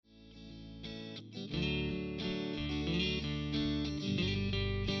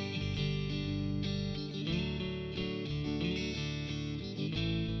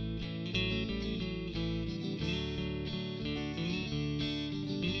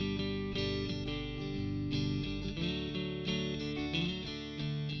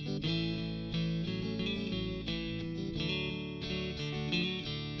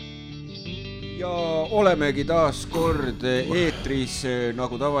olemegi taas kord eetris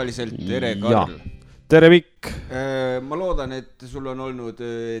nagu tavaliselt. Tere, Karl. Tere, Mikk. Ma loodan, et sul on olnud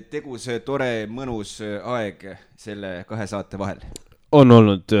tegus, tore, mõnus aeg selle kahe saate vahel. On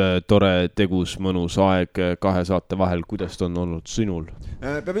olnud tore, tegus, mõnus aeg kahe saate vahel. Kuidas ta on olnud sinul?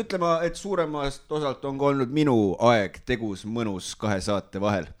 Peab ütlema, et suuremast osalt on olnud minu aeg tegus, mõnus kahe saate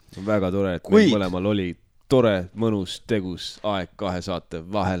vahel. Väga tore, et meil mõlemal oli tore, mõnus, tegus aeg kahe saate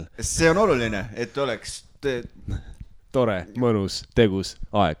vahel. See on oluline, et oleks tore, mõnus, tegus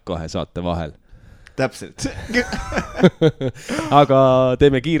aeg kahe saate vahel. Täpselt. Aga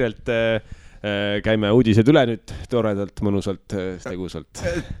teeme kiirelt, käime uudised üle nüüd toredalt, mõnusalt, tegusalt.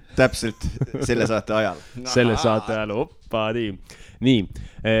 Täpselt, selle saate ajal. Selle saate ajal, oppa, nii.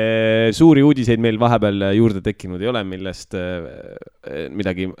 Suuri uudiseid meil vahepeal juurde tekkinud ei ole, millest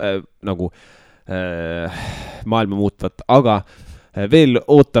midagi nagu maailma muutvat, aga veel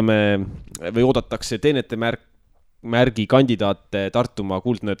oodatakse teenete märgi kandidaate Tartumaa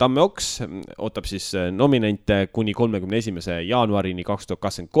Kuldne Tammeoks, ootab siis nominente kuni 31. jaanuarini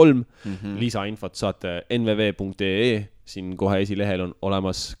 2023. Lisainfot saate nvv.ee, siin kohe esilehel on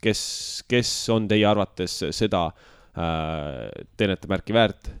olemas, kes on teie arvates seda teenete märki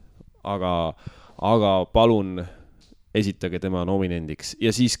väärt, aga palun esitage tema nominendiks.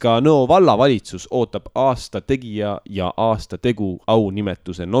 Ja siis ka Nõo vallavalitsus ootab aasta tegija ja aasta tegu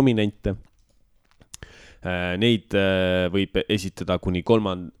aunimetuse nominente. Neid võib esitada kuni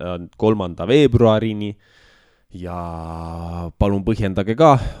 3. veebruarini ja palun põhjendage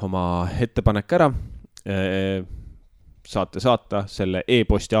ka oma ettepanek ära. Saate saata selle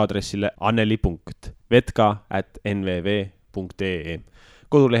e-posti aadressile anneli.vetka@nvv.ee.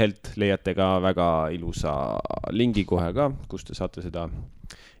 Kodulehelt leiate ka väga ilusa lingi kohe ka, kus te saate seda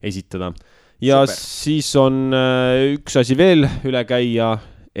esitada. Ja super. Siis on üks asi veel üle käia,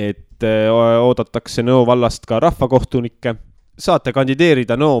 et oodatakse Nõo vallast ka rahvakohtunikke. Saate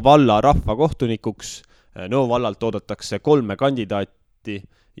kandideerida Nõo valla rahvakohtunikuks. Nõo vallalt oodatakse 3 kandidaati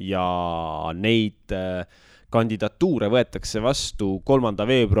ja neid kandidatuure võetakse vastu 3.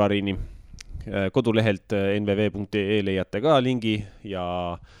 veebruarini. Kodulehelt nvv.ee leiate ka lingi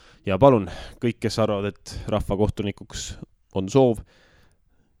ja palun kõik, kes arvavad, et rahvakohtunikuks on soov,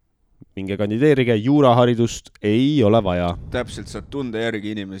 minge kandideerige, juuraharidust ei ole vaja. Täpselt, saad tunde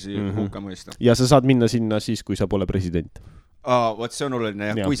järgi inimesi hukka mõista. Ja sa saad minna sinna siis, kui sa pole president. Võt see on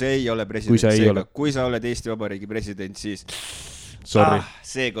oluline, ja kui sa ei ole president, kui sa oled Eesti Vabariigi president, siis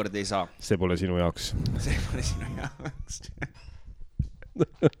seekord ei saa. See pole sinu jaoks. See pole sinu jaoks.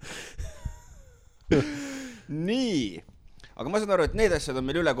 Nii, aga ma saan aru, et need asjad on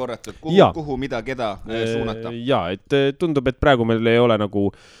meil üle korratud, kuhu mida, keda suunata. Ja, et tundub, et praegu meil ei ole nagu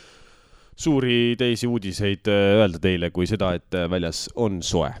suuri teisi uudiseid öelda teile kui seda, et väljas on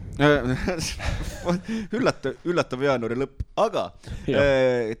soe. Üllatav jaanuari lõpp, aga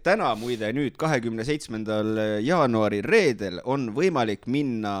täna muide nüüd 27. jaanuari reedel on võimalik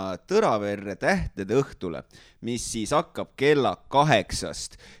minna Tõraverre tähtede õhtule, mis siis hakkab kella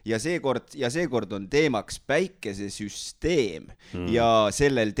 8 ja seekord on teemaks päikesesüsteem ja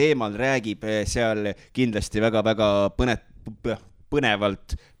sellel teemal räägib seal kindlasti väga-väga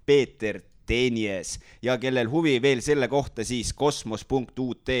põnevalt Peeter Tenies ja kellel huvi veel selle kohta siis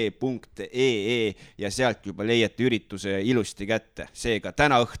kosmos.ut.ee ja sealt juba leiate ürituse ilusti kätte. Seega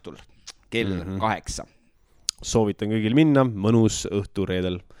täna õhtul kell 8. Soovitan kõigil minna, mõnus õhtu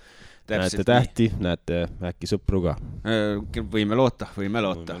reedel. Näete tähti, näete äkki sõpru ka. Võime loota.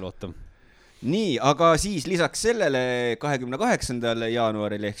 Nii, aga siis lisaks sellele 28.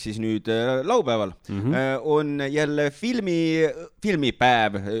 jaanuaril ehk siis nüüd laupäeval on jälle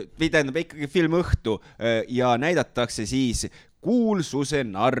filmipäev või tähendab ikkagi filmõhtu ja näidatakse siis Kuulsuse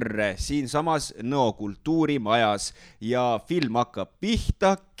narre siin samas Nõo kultuurimajas ja film hakkab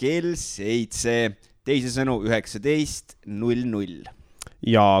pihta kell 7, teisisõnu 19:00.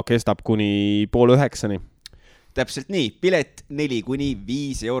 Ja kestab kuni 8:30. Täpselt nii, pilet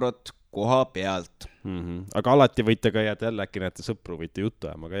 4–5 eurot koha pealt. Aga alati võite ka jääda, jälle äkki näete sõpru, võite juttu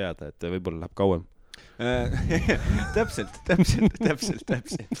ajama ka jääda, et võib-olla läheb kauem. Täpselt.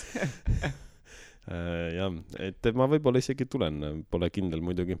 Jah, et ma võib-olla isegi tulen, pole kindel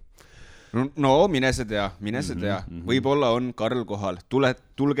muidugi. No, mine sa tea. Võib-olla on Karl kohal.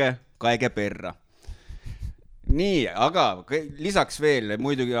 Tulge kaege perra. Nii, aga lisaks veel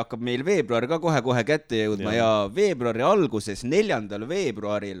muidugi hakkab meil veebruar ka kohe kätte jõudma ja veebruari alguses, 4.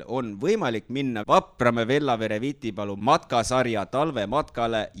 veebruaril on võimalik minna Vapramäe Vellavere Vitipalu matkasarja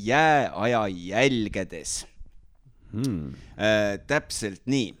talvematkale jääaja jälgedes. Täpselt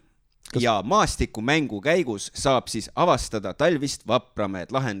nii. ja maastikumängu käigus saab siis avastada talvist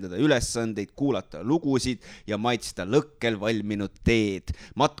Vapramäed, lahendada ülesandeid, kuulata lugusid ja maitsta lõkkel valminud teed.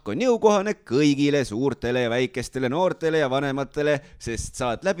 Matk on jõukohane kõigile suurtele ja väikestele noortele ja vanematele, sest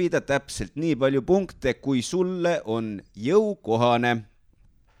saad läbida täpselt nii palju punkte, kui sulle on jõukohane.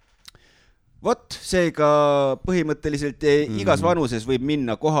 Vot, seega põhimõtteliselt igas vanuses võib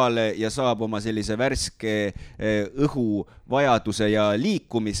minna kohale ja saab oma sellise värske õhu vajaduse ja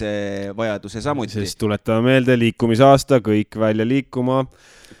liikumise vajaduse samuti. Sest tuletame meelde, liikumisaasta, kõik välja liikuma.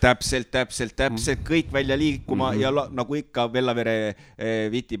 Täpselt, kõik välja liikuma ja nagu ikka Vapramäe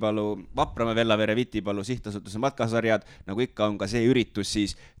Vellavere Vitipalu sihtasutuse matkasarjad, nagu ikka on ka see üritus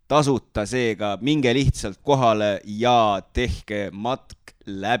siis tasuta, seega minge lihtsalt kohale ja tehke matk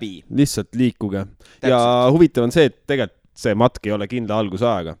läbi. Lihtsalt liikuge. Täpselt. Ja huvitav on see, et tegelikult see matk ei ole kindla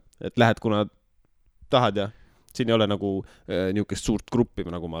algusaega. Et lähed, kuna tahad ja siin ei ole nagu niisugust suurt gruppi,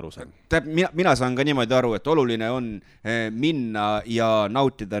 nagu ma aru saan. Mina saan ka niimoodi aru, et oluline on minna ja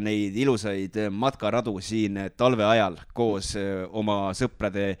nautida neid ilusaid matkaradu siin talve ajal koos oma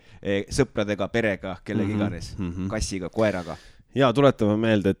sõpradega, perega, kellegi iganes, kassiga, koeraga. Ja tuletame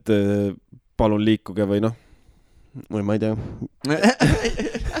meelde, et palun liikuge või või ma ei tea.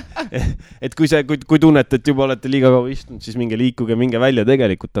 Et kui tunnete, et juba olete liiga kaua istunud, siis minge liikuge, minge välja,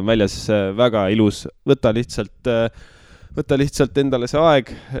 tegelikult on väljas väga ilus. Võta lihtsalt endale see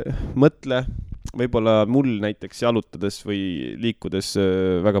aeg, mõtle, võib-olla mul näiteks jalutades või liikudes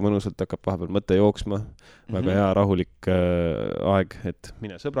väga mõnusalt hakkab vahepeal mõte jooksma, väga hea rahulik aeg, et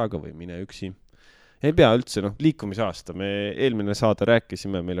mine sõbraga või mine üksi. Ei pea üldse, liikumisaasta. Me eelmine saade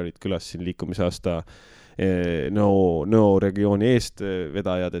rääkisime, meil olid külas siin liikumisaasta Nõo regiooni eest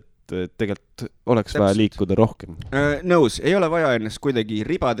vedajad, et tegelikult oleks vaja liikuda rohkem. Nõus, ei ole vaja ennast kuidagi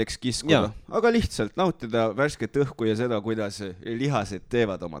ribadeks kiskuda, aga lihtsalt nautida värsket õhku ja seda, kuidas lihased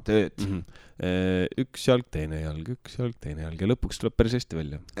teevad oma tööd. Üks jalg, teine jalg ja lõpuks tuleb päris hästi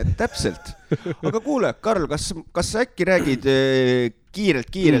välja. Täpselt. Aga kuule, Karl, kas äkki räägid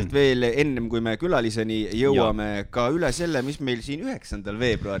kiirelt veel ennem, kui me külaliseni jõuame ka üle selle, mis meil siin 9.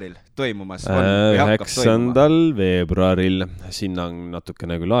 veebruaril toimumas on? 9. veebruaril, sinna on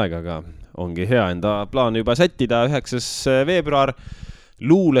natukene küll aega, aga ongi hea enda plaan juba sättida. 9. veebruar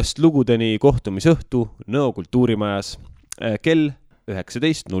luulest lugudeni kohtumisõhtu Nõo kultuurimajas kell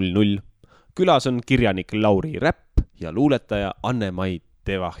 19.00. Külas on kirjanik Lauri Räpp ja luuletaja Anne-Mai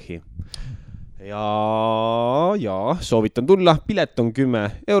Tevahi. Ja soovitan tulla, pilet on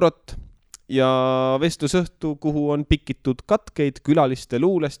 10 eurot ja vestlusõhtu, kuhu on pikitud katkeid külaliste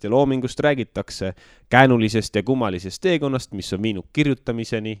luulest ja loomingust räägitakse käänulisest ja kummalisest teekonnast, mis on viinud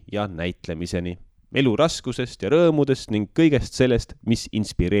kirjutamiseni ja näitlemiseni, elu raskusest ja rõõmudest ning kõigest sellest, mis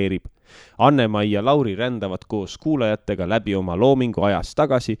inspireerib. Anne-Mai ja Lauri rändavad koos kuulajatega läbi oma loomingu ajas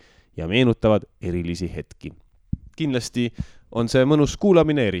tagasi ja meenutavad erilisi hetki. Kindlasti on see mõnus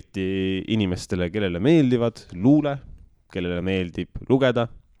kuulamine, eriti inimestele, kellele meeldivad luule, kellele meeldib lugeda.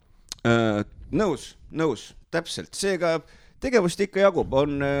 Nõus, täpselt. Seega tegevust ikka jagub,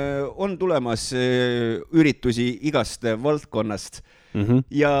 on tulemas üritusi igast valdkonnast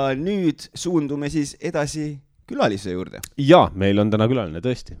ja nüüd suundume siis edasi külalise juurde. Ja, meil on täna külaline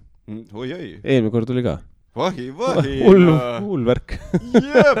tõesti. Oi. Eelmine kord oli ka. Vahi. Hull värk.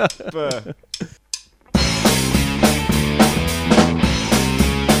 Jep!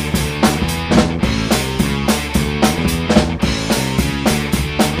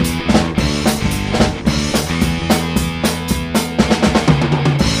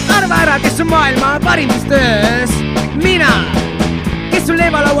 Ära, kes on maailma parimis töös. Mina, kes sul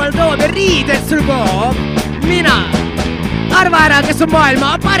leivalaual toob ja riided sul koob. Mina, arva ära, kes on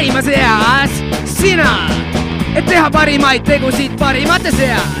maailma parimas eas. Sina, et teha parimaid tegusid parimate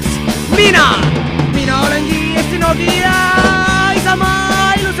seas. Mina olengi Eesti Nokia,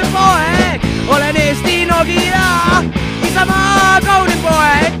 Isamaa ilusem poeg. Olen Eesti Nokia, Isamaa kaunim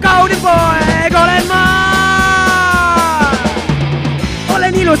poeg, olen ma.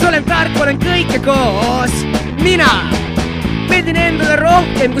 Olen ilus, olen tark, olen kõike koos. Mina meeldin endale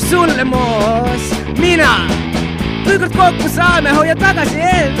rohkem kui sulle moos. Mina, kui kord kokku saame, hoia tagasi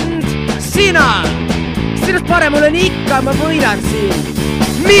end. Sinust parem olen ikka, ma võidan sind.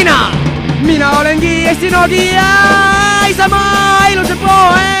 Mina olengi Eesti Nokia, Isamaa ilusem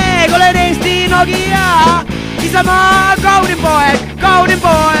poeg. Olen Eesti Nokia, Isamaa kaunim poeg,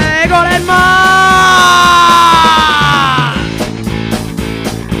 olen ma.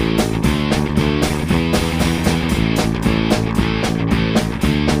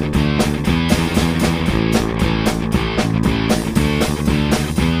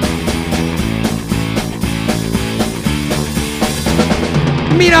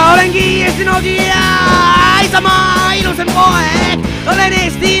 Mina olengi Eesti Nokia, Isamaa ilusam poeg. Olen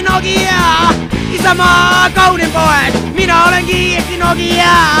Eesti Nokia, Isamaa kaunim poeg. Mina olengi Eesti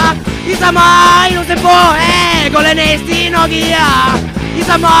Nokia, Isamaa ilusam poeg. Olen Eesti Nokia,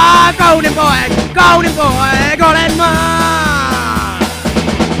 Isamaa kaunim poeg olen ma.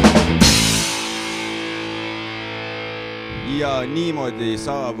 Ja niimoodi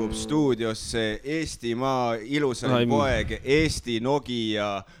saabub stuudiosse Eestimaa ilusaim poeg, Eesti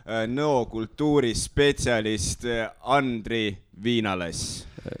Nokia nõokultuurispetsialist Andri Viinales.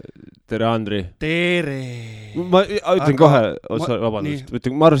 Tere, Andri. Tere. Ma ütlen kohe, vabandust,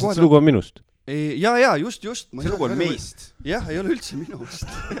 ma arvasin, et see lugu on minust. Ja, just. See lugu on meist. Jah, ei ole üldse minust.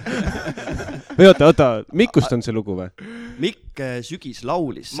 Oota, Mikust on see lugu või? Mikk Sügis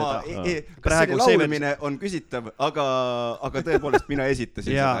laulis seda. Kas see laulimine on küsitav, aga tõepoolest mina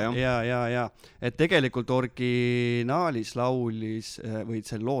esitasin seda, jah? Ja. Et tegelikult originaalis laulis, või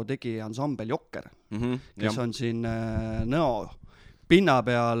see loo tegi ansambel Jokker, kes on siin Nõo pinna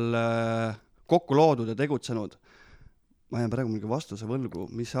peal kokku loodud ja tegutsenud. Ma jään praegu mingi vastuse võlgu,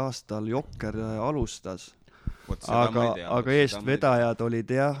 mis aastal Jokker alustas. Aga eestvedajad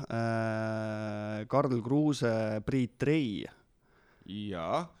olid jah Karl Kruuse, Priit Trei.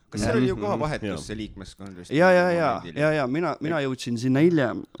 Jaa. Kas see oli ju koha vahetus see liikmeskond? Ja, mina jõudsin sinna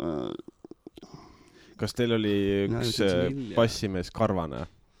hiljem. Kas teil oli üks bassimees Karvane?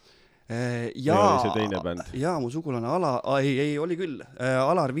 Ja, mu sugulane ei, oli küll.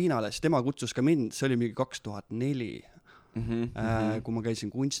 Alar Viinales, tema kutsus ka mind, see oli mingi 2004. Kui ma käisin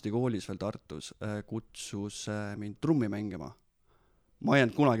kunstikoolis veel Tartus, kutsus mind trummi mängima. Ma ei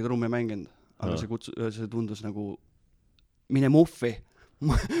jäänud kunagi trummi mänginud, aga see tundus nagu mine muffi.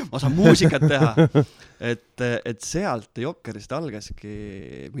 Ma saan muusikat teha. Et sealt Jokkerist algaski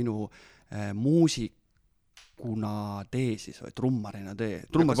minu muusikuna tee siis või trummarina tee.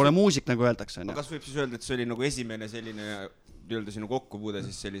 Trummar pole muusik, nagu öeldakse. Kas võib siis öelda, et see oli nagu esimene selline sinu kokkupuude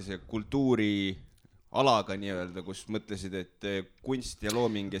siis sellise kultuuri alaga nii-öelda, kus mõtlesid, et kunst ja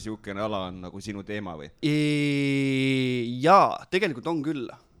looming ja siukene ala on nagu sinu teema või? Jaa, tegelikult on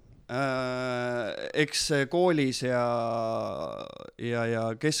küll. Eks koolis ja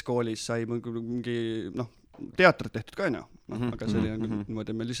keskkoolis sai mingi teatrit tehtud ka, aga see oli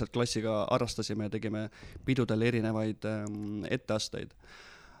niimoodi, me lihtsalt klassiga harrastasime ja tegime pidudel erinevaid etteasteid.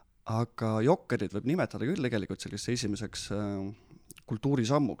 Aga Jokkerid võib nimetada küll tegelikult sellist esimeseks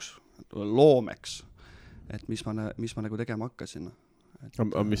kultuurisammuks, loomeks. Et mis ma nagu tegema hakkasin.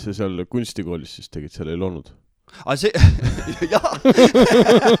 Aga mis sa seal kunstikoolis siis tegid, seal ei loonud? Jaa.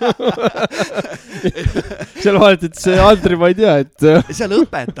 Seal vahet, et see Andri, ma ei tea, et... Seal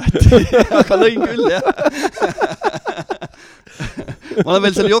õpetati, aga lõin küll, jah. Ma olen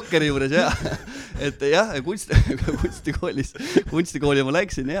veel seal Jokkeri juures, jah. Et jah, kunstikooli ma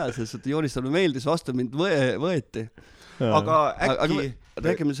läksin, jah, sest joonistamine meeldis, vastu mind võeti. Aga äkki...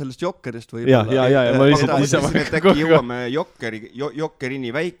 Räägime sellest Jokkerist või... Ja, ma lihtsalt niisama... Äkki jõuame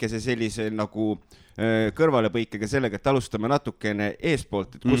Jokkerini väikese sellise nagu kõrvalepõikega sellega, et alustame natukene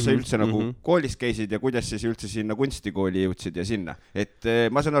eespoolt, et kus sa üldse nagu koolis käisid ja kuidas siis üldse sinna kunstikooli jõudsid ja sinna. Et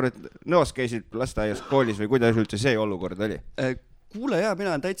ma saan aru, et Nõos käisid lasteaias koolis või kuidas üldse see olukord oli? Kuule, jah,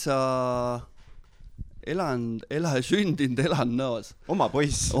 mina olen täitsa sündinud Nõos. Oma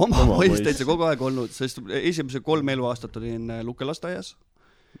poiss täitsa kogu aeg olnud, sest esimese 3 eluaastat olin Lukelasteaias.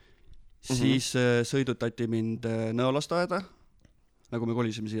 Siis sõidutati mind Nõo lasteaeda, nagu me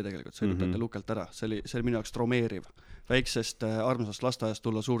kolisime siia tegelikult, sõidutati Lukelt ära. See oli minu jaoks traumeeriv. Väiksest armsast lasteaiast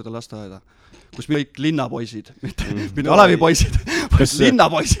tulla suurde lasteaeda, kus kõik linnapoisid, mitte alavipoisid,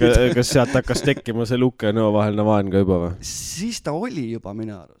 linnapoisid. Kas sealt hakkas tekkima see Luke ja Nõo vaheline vaan ka juba või? Siis ta oli juba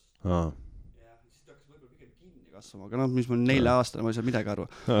minu arust. Aga mis ma 4-aastane, ma ei saa midagi arvu.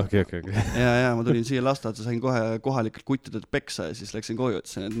 Okay. Ja ma tulin siia lasteaeda, sain kohe kohalikelt kuttidelt peksa ja siis läksin koju,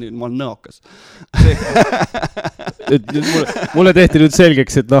 ütlesin, et nüüd ma olen nõokas. Mulle tehti nüüd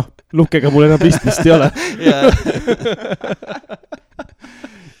selgeks, et Lukega mul enam pistmist ei ole.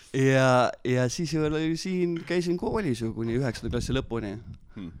 Ja siis siin käisin koolis ju kuni 9. klassi lõpuni.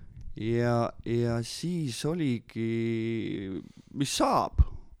 Ja siis oligi, mis saab?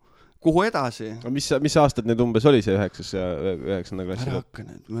 Kuhu edasi? Mis aastad need umbes oli see 9. klassi?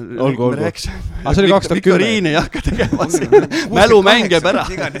 Olgu. See oli 2010. Viktoriini ei hakka tegema. Mälu mängib ära.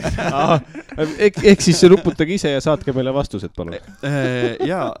 Ehk siis luputage ise ja saatke meile vastused, palun.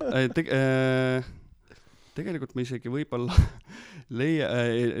 Jaa, tegelikult me isegi võib-olla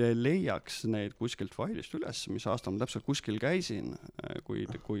leiaks neid kuskilt failist üles, mis aasta ma täpselt kuskil käisin,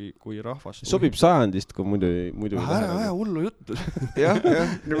 kui rahvast... Sobib sajandist, kui muidu... Ära hullu juttu. Jah,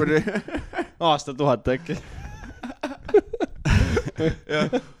 niimoodi. Aasta 1000 äkki.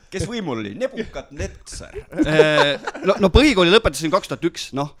 kes võimul oli? Nebukadnetsar. No põhikooli lõpetasin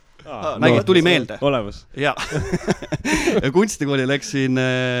 2001, nägid, tuli meelde. Olemas. Ja. Kunstikooli läksin,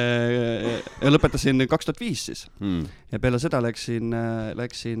 lõpetasin 2005 siis. Ja peale seda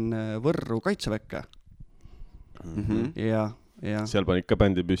läksin Võrru kaitseväkke. Ja. Seal pani ikka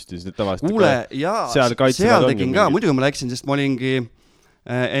bändi püsti, siis tavaliselt. Kuule, jaa, seal tegin ka, muidugi ma läksin, sest ma olingi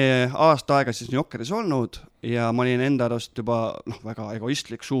aasta aega siis Jokkeris olnud ja ma olin enda arust juba väga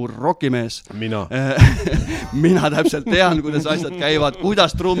egoistlik suur rokimees. Mina täpselt tean, kuidas asjad käivad,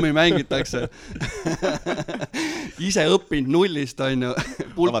 kuidas trummi mängitakse. Ise õppinud nullist, on ju.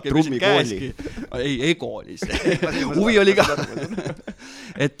 Pulki mis käeski. Ei koolis. Huvi oli ka.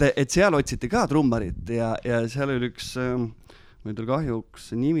 Et seal otsiti ka trummarit ja seal oli üks, ma ei tule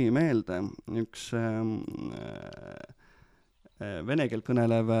kahjuks nimi meelde, üks vene keelt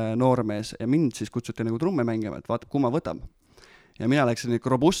kõnelev noormees ja mind siis kutsuti nagu trumme mängima, et vaatab, kui ma võtab. Ja mina läksin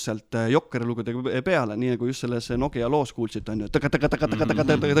ikka robustselt Jokkeri lugudega peale, nii nagu just selles Nokia loos kuulsid, on ju, tõka.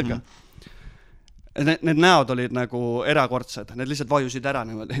 Need näod olid nagu erakordsed, need lihtsalt vajusid ära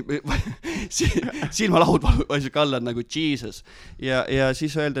silmalahud vajusid kallad nagu Jesus ja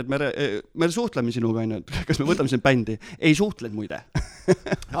siis öeldi, et me suhtleme sinuga, on ju, kas me võtame siin bändi? Ei suhtled muide.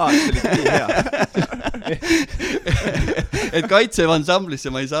 See oli nii hea. Et kaitsev ansamblisse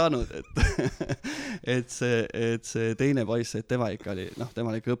ma ei saanud, et see teine poiss, et tema ikka oli,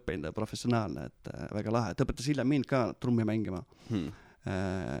 tema oli ikka õppinud ja professionaalne, et väga lahe. Et õpetas hiljem mind ka trummi mängima.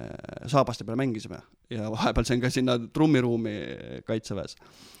 Saabaste peale mängisime ja vahepeal see on ka sinna trummiruumi kaitseväes.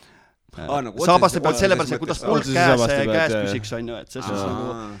 Saabaste pealt selle peal see, kuidas pulk käes püsiks, on ju, et see siis nagu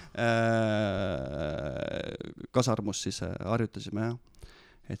kasarmus siis harjutasime,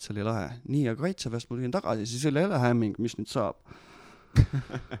 et see oli lahe. Nii, aga kaitseväest ma tulin tagasi, siis oli jälle hämming, mis nüüd saab.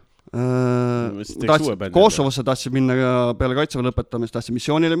 Kosovosse tahtsin minna peale kaitseväe lõpetamist, tahtsin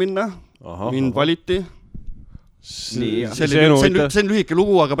missioonile minna, mind valiti. See on lühike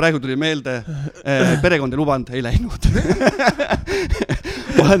lugu, aga praegu tuli meelde, perekond ei lubanud, ei läinud.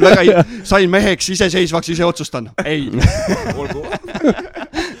 Ma olen väga, sain meheks, iseseisvaks, ise otsustan. Ei.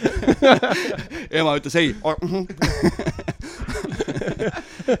 Ema ütles ei.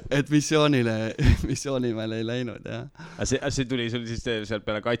 Et missioonile ei läinud, jah. See tuli sul siis seal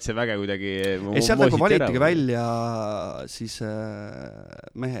peale kaitseväge kuidagi seal nagu valitigi välja siis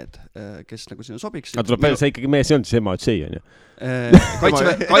mehed, kes nagu sinna sobiksid. Aga tuleb välja, sa ikkagi mees ei olnud, siis ema ütles ei, on ju?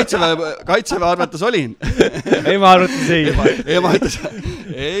 Kaitseväe arvates olin. Ema arvates ei. Ema ütles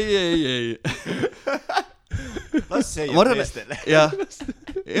ei. Las see jääb meestele. Jah,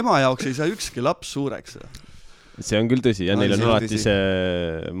 ema jaoks ei saa ükski laps suureks. See on küll tõsi ja neil on alati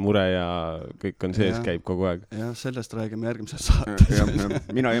see mure ja kõik on sees, käib kogu aeg. Ja sellest räägime järgmises saates.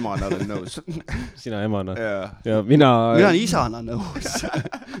 Mina emana olen nõus. Sina emana. Ja mina isana nõus.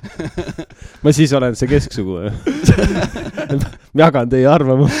 Ma siis olen see kesksugu. Jagan teie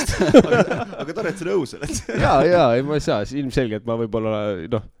arvamust. Aga tore, et sa nõus oled. Ja, ma ei saa. Ilmselgelt ma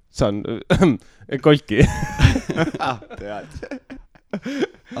võib-olla, saan kolki.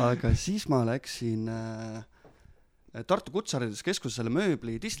 Aga siis ma läksin Tartu Kutsehariduskeskusele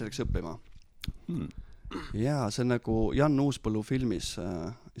mööbli disleriks õppima. Ja see on nagu Jan Uuspõllu filmis,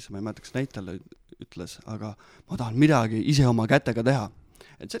 mis ma ei mäleta, kas näitele ütles, aga ma tahan midagi ise oma kätega teha.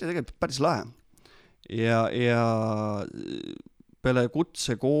 Et see oli tegelikult päris lahe. Ja peale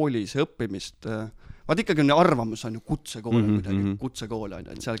kutsekoolis õppimist, vaat ikkagi on arvamus on ju kutsekool on midagi, kutsekool on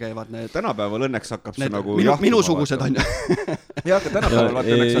ju, et seal käivad need tänapäeval õnneks hakkab see nagu minusugused on ju. Ja, aga tänapäeval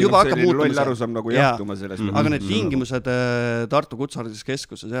õnneks hakkab selline loll arusaam nagu jahtuma selles. Aga need tingimused Tartu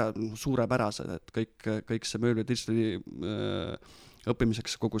Kutsehariduskeskuses suurepärased, et kõik see mööbli distri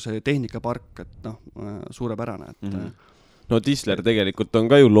õppimiseks kogu see tehnikapark, et suurepärane, et No Disler tegelikult on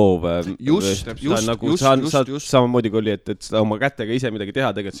ka ju loov. Just. Samamoodi kui oli, et oma kätega ise midagi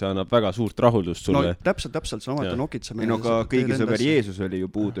teha, tegelikult see annab väga suurt rahuldust sulle. No täpselt, samad on okitsemine. Minuga kõigi sõber Jeesus oli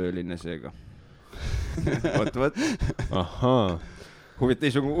ju puutööline seega. Võt. Ahaa.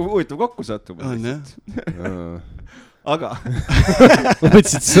 Huvitav kokku sattuma. On jah. Aga ma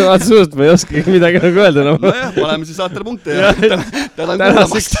mõtlesin, sa suust, ma ei oska midagi nagu öelda. Nojah, paneme siis saatele punkte ja tänan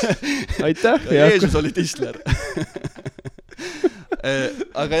kuulamast. Aitäh. Jeesus oli Disler.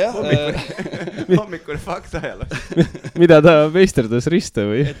 Aga jah hommikul fakt ajal mida ta meisterdas riste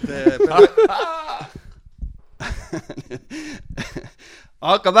või?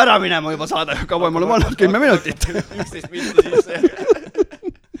 Hakkab ära minema juba saada, kaua ma olen olnud 10 minutit 11 minutit siis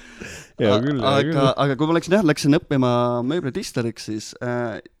aga kui ma läksin õppima mööbli distleriks,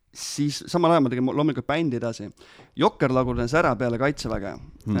 siis samal ajal ma tegin loomulikult bändi edasi. Jokker lagunes ära peale kaitseväge.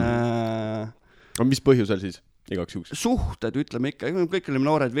 Mis põhjusel siis? igaks juhuks. Suhted, ütleme ikka, kõik olime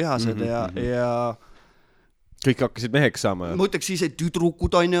noored vihased ja kõik hakkasid meheks saama. Ma ütleks siis, et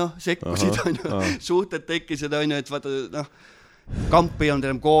tüdrukud on ju, sekkusid on ju, suhted tekkisid on ju, et vaata, kamp ei olnud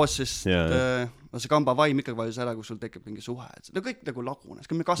enam koos, sest see kamba vaim ikkagi vajus ära, kui sul tekib mingi suhe. No kõik nagu lagunes,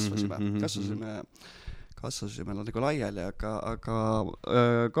 kui me kasvasime nagu laiali, aga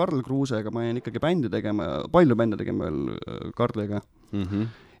Karl Kruusega ma jäin ikkagi bändi tegema, palju bände tegema veel Karliga.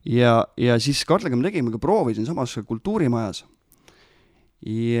 Ja siis Karliga me tegime ka proovi siin samas Kultuurimajas.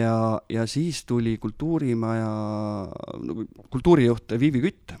 Ja siis tuli kultuurijuht Viivi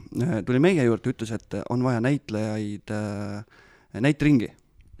Kütt, tuli meie juurde, ütles, et on vaja näitlejaid näitringi.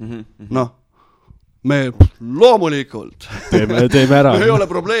 Noh, me loomulikult teeme ära. Ei ole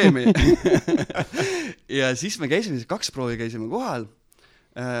probleemi. Ja siis me käisime, 2 proovi käisime kohal.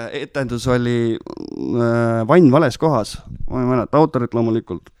 Etendus oli Vann vales kohas. Ma ei mäleta, autorit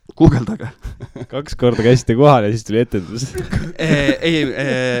loomulikult. Guugeldage. 2 korda käisite kohal ja siis tuli etendus.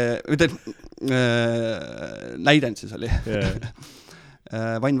 Näidend siis oli.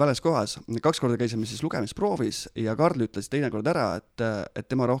 Vann vales kohas. 2 korda käisime siis lugemisproovis ja Karl ütles teine kord ära, et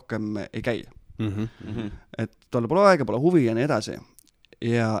tema rohkem ei käi. Et talle pole aega, pole huvi ja nii edasi.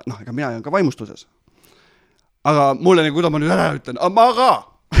 Ja ega mina olen ka vaimustuses. Aga mulle nagu, kuidas ma nüüd ära ütlen, ma ka!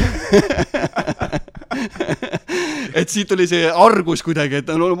 Et siit tuli see argus kuidagi, et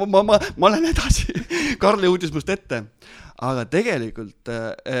ma olen edasi. Karl jõudis must ette. Aga tegelikult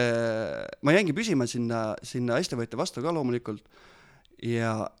ma jäingi püsima sinna hästi võeti vastu ka loomulikult.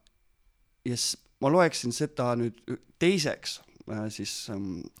 Ja ma loeksin seda nüüd teiseks siis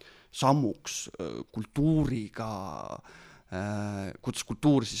sammuks kultuuriga, kuidas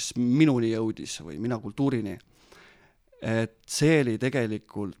kultuur siis minuni jõudis või mina kultuurini. Et see oli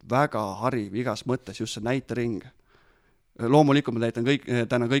tegelikult väga hariv igas mõttes just see näitering. Loomulikult ma näitan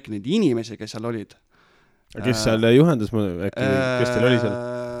täna kõik neid inimesi, kes seal olid. Kes seal juhendas, kes teil oli seal?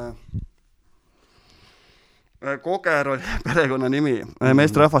 Koger oli perekonna nimi.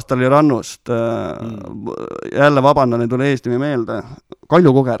 Meesterahvast oli Rannust. Jälle vabandan, ei tule eesnimi meelde.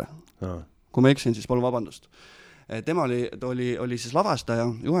 Kalju Koger. Kui ma eksin, siis palun vabandust. Tema oli siis lavastaja,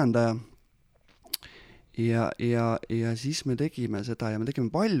 juhendaja. Ja siis me tegime seda ja me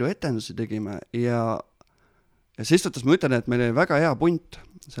tegime palju etendusi tegime ja seestutas ma ütlen, et meil oli väga hea punt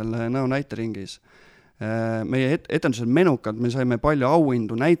selle Nõo näiteringis. Meie etendused menukad, me saime palju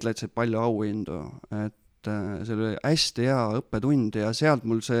auhindu, näitleid said palju auhindu, et see oli hästi hea õppetund ja sealt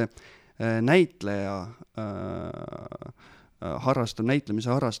mul see näitleja näitlemise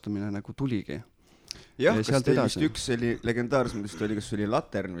harrastamine nagu tuligi. Jah, kas teil vist üks oli legendaarsendust oli, kas oli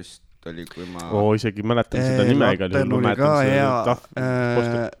Latern vist? Oli, kui ma... isegi mäletan seda nime igal juhul. Latern oli ka, ja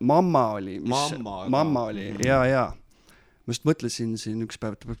mamma oli. Mamma oli, ja. Ma just mõtlesin siin üks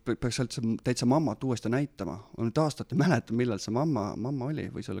päev, et peaks täitsa mammat uuesti näitama. On nüüd aastat ei mäleta, millal see mamma oli,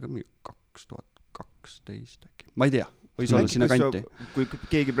 või see oli ka 2012 äkki. Ma ei tea, võis olla sinna kanti. Kui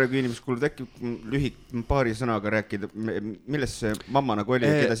keegi praegu inimesed kuulud äkki paari sõnaga rääkida, milles see mamma nagu oli,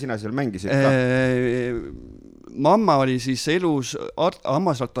 keda sina seal mängisid ka? Mamma oli siis elus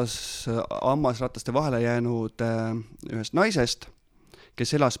hammasrataste vahele jäänud ühest naisest,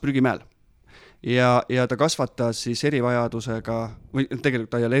 kes elas Prügimäel. Ja ta kasvatas siis erivajadusega, või tegelikult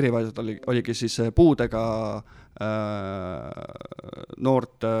ta ei ole erivajadused, oligi siis puudega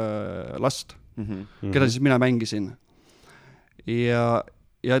noort last, keda siis mina mängisin. Ja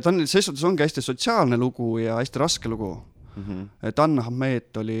ta on, selles suhtes ongi hästi sotsiaalne lugu ja hästi raske lugu. Tanna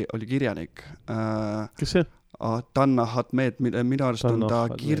Ahmed oli kirjanik. Kes see? Tanna Ahmed, mina arvast on ta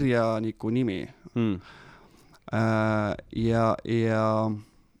kirjaniku nimi. Ja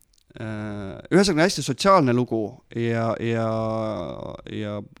ühesõnaga hästi sotsiaalne lugu ja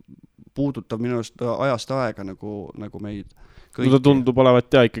puudutab minu arust ajast aega nagu meid kõiki. No ta tundub olevat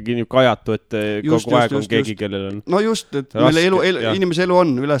ikkagi nii kajatu, et kogu aeg on keegi, kellel on... No just, et meil inimese elu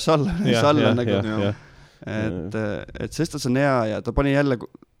on üles-alla nagu. Et sest on hea ja ta pani jälle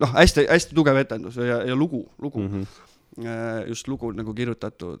hästi tugev etendus ja lugu. Just lugu nagu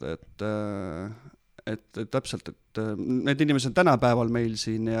kirjutatud, et täpselt, et need inimesed tänapäeval meil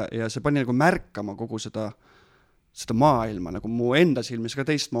siin ja see pani nagu märkama kogu seda maailma nagu mu enda silmis ka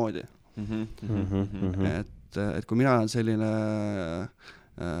teistmoodi. Et kui mina olen selline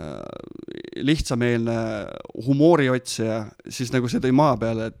lihtsameelne humooriotsija, siis nagu see tõi maa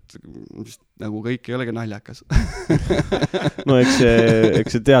peale, et nagu kõik ei olegi naljakas. No eks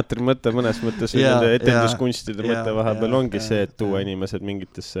see teatri mõte mõnes mõttes või nende etenduskunstide mõte vahepeal ongi see, et tuua inimesed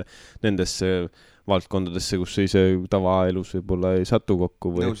mingitesse nendesse valdkondadesse, kus ise tavaelus võib-olla ei satu kokku.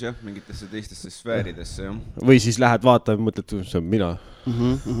 Nõus jah, mingitesse teistesse sfääridesse. Või siis lähed vaatama ja mõtled, see on mina.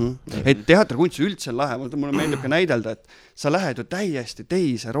 Et teatrikunst üldse on lahe, mulle meeldib ka näidelda, et sa lähed ju täiesti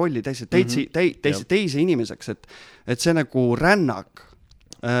teise rolli, täiesti teise inimeseks, et see nagu rännak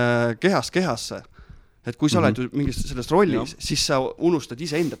kehast kehasse, et kui sa oled ju mingis selles rollis, siis sa unustad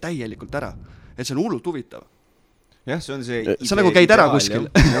iseenda täielikult ära, et see on hullult huvitav. Jah, see on see sa nagu käid ära kuskil.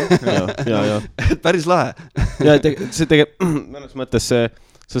 ja. Päris lahe. Ja see mõnes mõttes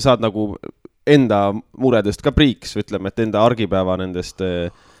sa saad nagu enda muredest ka priiks, ütleme, et enda argipäeva nendest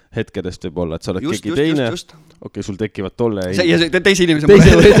hetkedest võib olla, et sa oled keegi teine. Okei, sul tekivad tolle. Ja teise inimese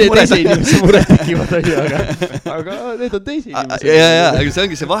mured tekivad, aga need on teise inimese. Ja, aga see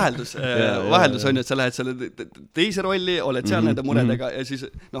ongi see vaheldus. Vaheldus on ju, et sa lähed selle teise rolli, oled seal nende muredega ja siis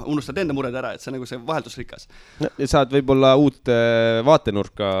unustad enda mured ära, et see on nagu see vaheldusrikas. Ja saad võib-olla uut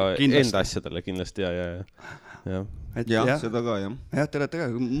vaatenurka enda asjadele kindlasti ja seda ka, jah. Jah, te olete ka,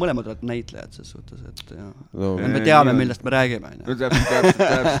 mõlemad olete näitlejad selles suhtes, et me teame, millest me räägime.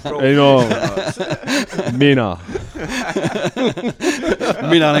 Ei no,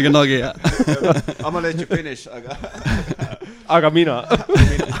 mina nägin Nokia. I'm gonna let you finish, aga mina.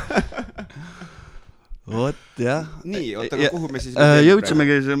 Vot, jah. Nii, aga kuhu me siis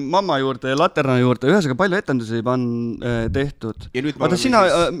jõudsimegi mamma juurde ja Laterna juurde. Ühesega palju etendusi on tehtud. Ja nüüd me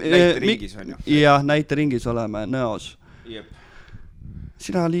oleme näiteringis, on ju? Jah, näiteringis oleme Nõos. Jep.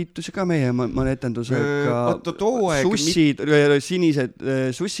 Sina liitusi ka meie mõne etendusega. Sussid, sinised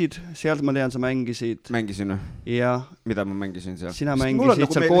sussid, sealt ma tean, sa mängisid. Mängisin, ja. Mida ma mängisin seal? Sina mängisid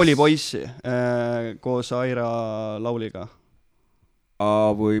seal koolipoissi koos Aira Lauliga.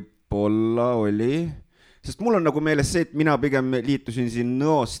 Võib-olla oli. Sest mul on nagu meeles see, et mina pigem liitusin siin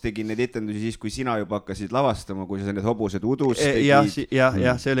Nõos, tegin neid etendusi siis, kui sina juba hakkasid lavastama, kui sa need hobused udus tegid.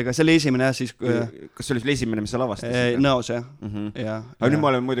 Jah, see oli ka, see oli esimene siis. Kas see oli esimene, mis sa lavastasid? Nõos, jah. Aga nüüd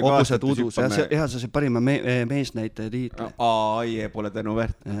ma olen muidugi hobused udus, jah, see parima meesnäitaja tiitli. Ei, pole tänu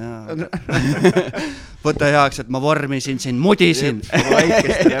väärt. Võta heaks, et ma vormisin sind, mudisin.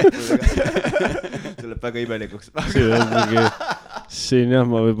 Väikesti jäpudega. See läheb väga imelikuks. Siin jah,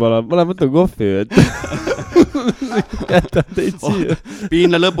 ma võib-olla, ma lähen võtan kohvi, et jätan teid siia.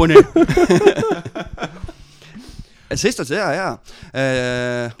 Piinle lõpuni. Sest on see hea.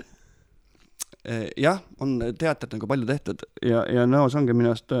 Jah, on teatrit nagu palju tehtud ja Nõos ongi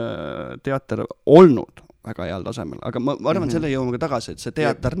minust teater olnud väga heal tasemel, aga ma arvan, selle jõuame ka tagasi, et see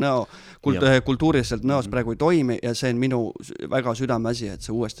teater Nõo kultuuriliselt Nõos praegu ei toimi ja see on minu väga südameasi, et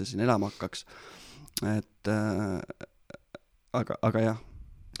see uuesti siin elama hakkaks. Et aga jah.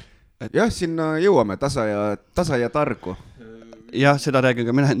 Jah, sinna jõuame, tasa ja targu. Jah, seda räägin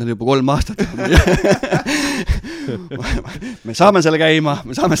ka mina, et on juba 3 aastat. Me saame selle käima,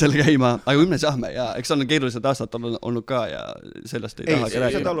 aga kui me saame ja eks on keerulised aastad olnud ka ja sellest ei tahagi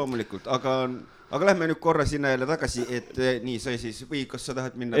rääkida. Seda loomulikult, aga lähme nüüd korra sinna jälle tagasi, et nii sai siis, või kas sa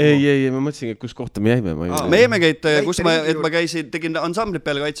tahad minna? Ei, ma mõtlesin, et kus kohta me jäime. Me jäime käid, kus ma käisin, tegin ansamblit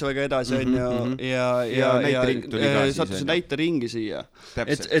peale Kaitseväega edasi ja sattusin näiteringi siia.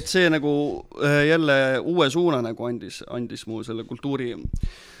 Et see nagu jälle uue suuna nagu andis muu selle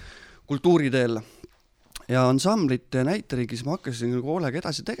kultuuriteel. Ja ansamblit ja näiteringis ma hakkasin hoolega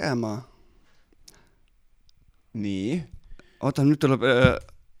edasi tegema. Nii. Oota, nüüd tuleb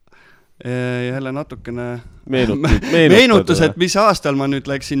jälle natukene meenutus, et mis aastal ma nüüd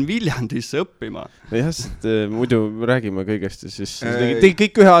läksin Viljandisse õppima. Jah, sest muidu räägime kõigest ja siis tegi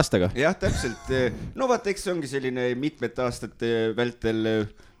kõik 1 aastaga. Jah, täpselt. No vaata, eks see ongi selline mitmete aastate vältel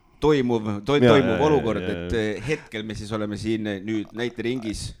toimuv olukord, et hetkel me siis oleme siin nüüd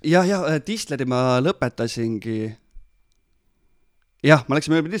näiteringis. Ja, Tistleri ma lõpetasingi. Jah, ma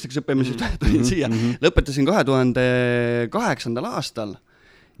läksin mööda Tistlerikis õppima, siis tulin siia. Lõpetasin 2008. aastal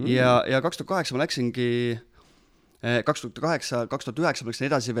ja 2008 ma läksingi 2009 läksin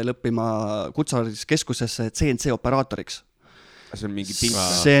edasi veel õppima kutsehariduskeskusesse CNC operaatoriks. See on mingi pink.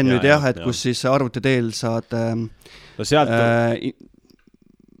 See on nüüd jah, et kus siis arvuti teel saad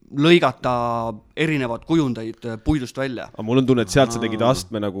lõigata erinevad kujundeid puidust välja. Aga mul on tunne, et sealt sa tegid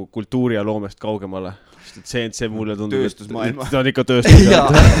astme nagu kultuuri ja loomest kaugemale. CNC mulle tundub, et ta on ikka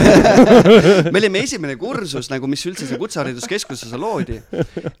tööstusmaailma. Me olime esimene kursus, nagu, mis üldse see kutsehariduskeskuses loodi.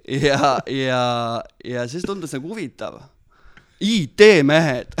 Ja siis tundus nagu huvitav.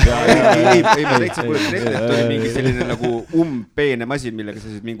 IT-mehed. Ei, ma täitsa kuuletan ette, et oli mingi selline nagu umpeene masin, millega sa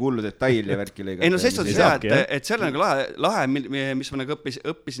siis mingi hullu detaili ja värki lõigata. Ei no sest on see, et seal on nagu lahe, mis ma nagu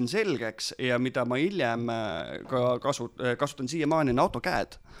õppisin selgeks ja mida ma hiljem ka kasutan siiamaani on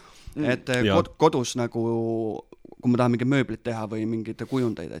AutoCAD. Et kodus nagu, kui ma tahan mingi mööblit teha või mingid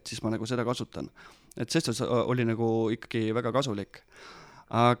kujundeid, et siis ma nagu seda kasutan. Et sest oli nagu ikkagi väga kasulik.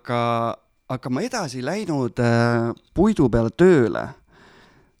 Aga ma edasi läinud puidu peale tööle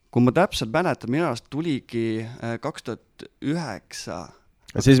kui ma täpselt mäletan, minu arust tuligi 2009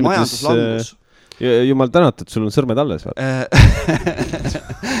 Siis majanduslangus. Jumal tänatud, sul on sõrmed alles.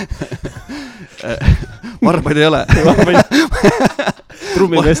 Varbaid ei ole.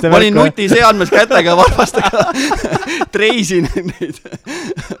 Ma olin nutiseadmes kätega varvastega. Treisin neid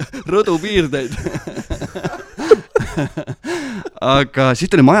rõdupiirdeid. Aga siis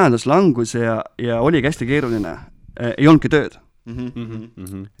tuli majanduslangus ja oligi hästi keeruline. Ei olnudki tööd.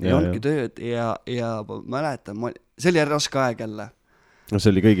 Ei olnudki tööd ja mäletan, see oli raske aeg jälle. No see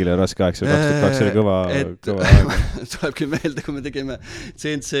oli kõigile raske aeg, see 2002 oli kõva aeg. Tulebki meelde, kui me tegime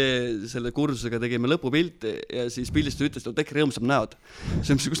CNC selle kursusega, tegime lõpupilti ja siis pildist ütles, et äkki rõõmsab näod.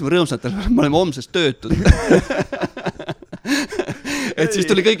 See on, kus me rõõmsad, me oleme homsest töötud. Et siis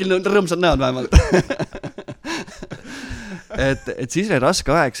tuli kõigil rõõmsad näod vähemalt. Et siis oli raske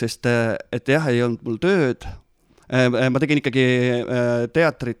aeg, sest et jah, ei olnud mul tööd. Ma tegin ikkagi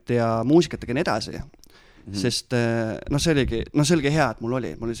teatrit ja muusikat tegin edasi. Sest see oligi hea, et mul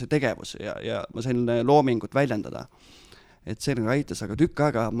oli see tegevus ja ma sain loomingut väljendada. Et see nagu aitas, aga tükk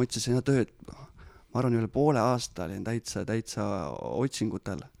aega ma ütlesin seda tööd, ma arvan, üle poole aasta olin täitsa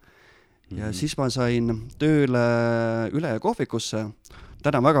otsingutel. Ja siis ma sain tööle üle kohvikusse.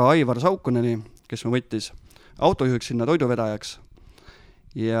 Tänan väga Aivar Saukoneni, kes ma võttis autojuhiks sinna toiduvedajaks.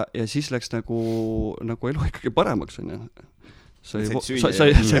 Ja siis läks nagu elu ikkagi paremaks. Sai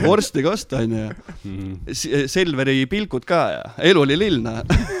vorsti kosta, Selveri pilkud ka ja elu oli lillna.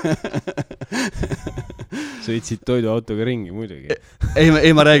 Sõitsid toiduautoga ringi muidugi.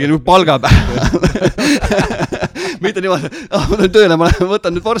 Ei, ma räägin palgapäev. Mitte niimoodi, ma tulen tööle, ma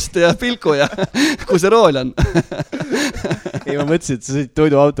võtan nüüd vorsti ja pilku ja kui see rool on. Ei, ma mõtlesin, et sa sõid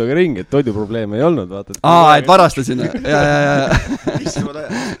toiduautoga ringi, et toiduprobleeme ei olnud. Et varastasin. Mis ma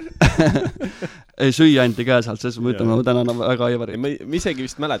tajan? Ei, süüa anti käe sealt, sest ma ütlen, ma tänan väga Aivari. Ma isegi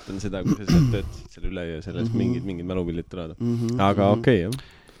vist mäletan seda, kui sa sealt töötasid selle üle ja sellest mingid mälupildid tulevad. Aga okei, jah.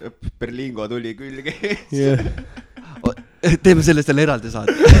 Berlingo tuli külge. Teeme sellest jälle eraldi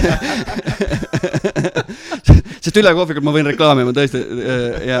saada. Sest üle kohvikul ma võin reklaamima tõesti,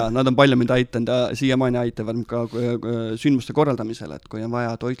 ja nad on palju mind aitanud ja siiamaani aitavad ka sündmuste korraldamisel, et kui on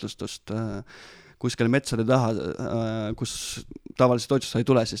vaja toitlustust kuskile metsade taha, kus tavaliselt toitlust ei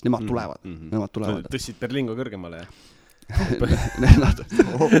tule, siis nemad tulevad. Tõssid Berlingo kõrgemale, jah? Nad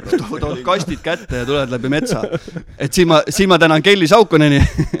tood kastid kätte ja tulevad läbi metsa. Et siin ma tänan Kelly Saukoneni,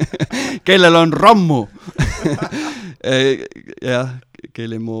 kellel on rammu. Jah,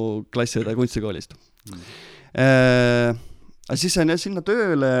 Kelly mu klassiõde kunstikoolist. Siis sain sinna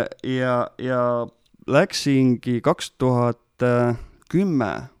tööle ja läksingi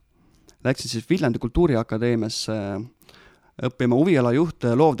 2010 läksin siis Viljandi Kultuuriakadeemiasse õppima huviala juht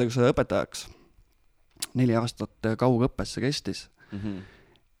loovtegevuse õpetajaks. 4 aastat kaugõppesse kestis.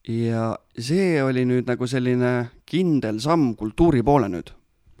 Ja see oli nüüd nagu selline kindel samm kultuuri poole nüüd.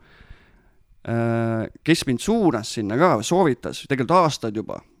 Kes mind suunas sinna ka, soovitas, tegelikult aastaid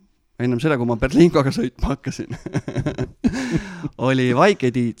juba, ennem seda, kui ma Berlingoga sõitma hakkasin, oli Vaike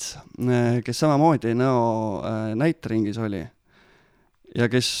Tiits, kes samamoodi näiteringis oli ja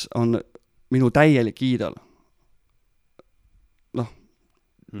kes on minu täielik iidol.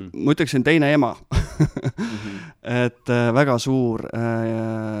 Ma ütleksin teine ema. Et väga suur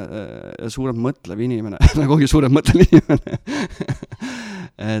ja suurem mõtlev inimene. Nagu ongi suurem mõtlev inimene.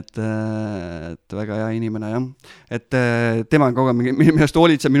 Et väga hea inimene, jah. Et tema on kogu aeg minust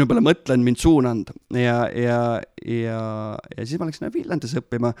hoolitseb, minu peale mõtlen, mind suunanud. Ja siis ma läksin Viljandis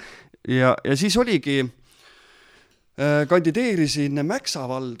õppima. Ja siis oligi, kandideerisin Mäksa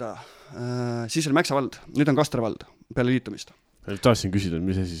valda. Siis oli Mäksa vald, nüüd on Kastre vald peale liitumist. Tahtsin küsida,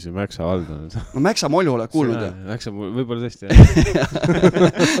 mis asi see Mäksa vald on? No Mäksa molju ole kuulnud. Mäksa võib-olla tõesti, jah.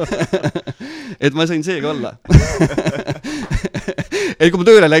 Et ma sain seega olla. Et kui ma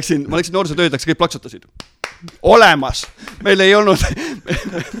tööle läksin, ma läksin noorsootöödaks, kõik plaksutasid. Olemas! Meil ei olnud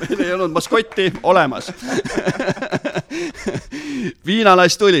maskotti, olemas.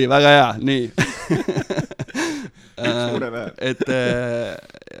 Viinalaist tuli, väga hea, nii. Et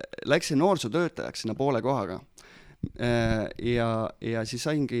läksin noorsootöötajaks sinna poole kohaga. Ja siis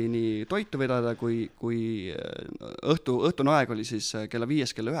saingi nii toitu vedada, kui õhtune aeg oli siis kella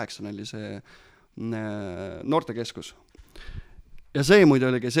 5, kella 9 oli see noortekeskus. Ja see muide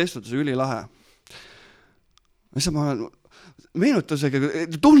oligi seestutus ülilahe. Ma meenutusega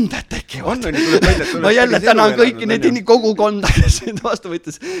tunded tekivad. Ma jälle tänan kõiki neid kogukonda, kes mind vastu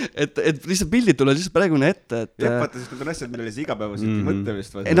võttis, et lihtsalt pildid tuleb lihtsalt praegu ette. Vaata, sest need on asjad, millele see igapäevaselt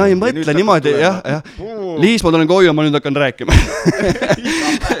mõtlemist. No ei mõtle niimoodi, jah. Liis, ma tulen koju, ma nüüd hakkan rääkima.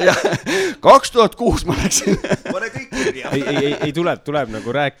 2006 ma läksin. Pane kõik ei tuleb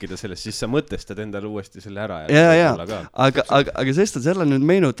nagu rääkida sellest, siis sa mõtestad endale uuesti selle ära. Aga sest on selle nüüd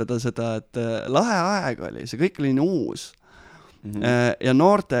meenutada seda, et lahe aeg oli, see kõik oli nii uus. Ja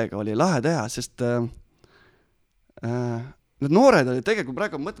noortega oli lahe teha, sest need noored olid tegelikult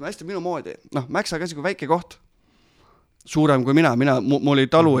praegu mõtleme hästi minu moodi. Mäksa käsi kui väike koht. Suurem kui mina, mul oli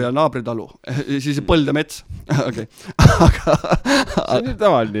talu ja naabritalu, siis põld ja mets. Okay. See on nii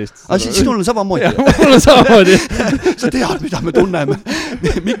tavaline Eestis. Sinul on samamoodi. Mul on samamoodi. Sa tead, mida me tunneme.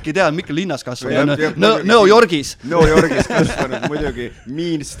 Mikki tead, Mikki linnas kasvanud. Nõo Yorgis. Nõo Yorgis kasvanud, muidugi.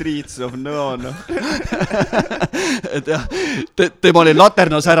 Mean streets of Nõo. Et jah, tema oli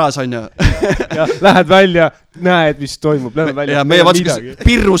laternas äras, on ju. Ja lähed välja, näed, mis toimub. Lähed välja. Ja meie vaatsi,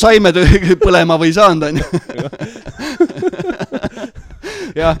 pirru saime põlema või saanud, on ju.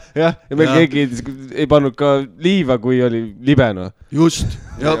 ja meil keegi ei pannud ka liiva, kui oli libeno. Just.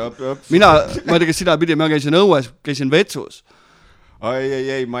 Ja ma ei tea, kes sina pidi, ma käisin õues, käisin vetsus.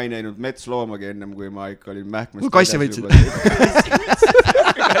 Ei, ma ei näinud metsloomagi ennem, kui ma ikka olin mähkmest. Kassi võitsid.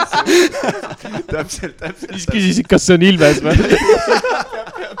 Täpselt. Siis küsisid, kas see on ilves või?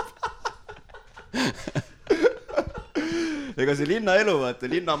 Ega see linna elu, vaata,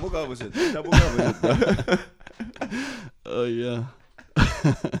 linna mugavused. Oi jah.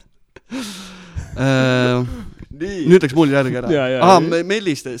 Nüüd läks mul järgi ära.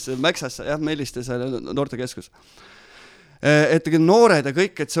 Mellistes, Mäksasse, jah, Mellistes noortekeskus. Et noored ja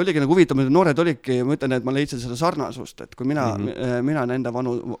kõik, et see oligi nagu huvitav, noored olidki, ma ütlen, et ma leidsin seda sarnasust, et kui mina nende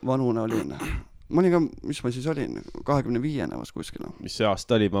vanune olin. Ma olin ka, mis ma siis olin, 25 vast kuskil. Mis see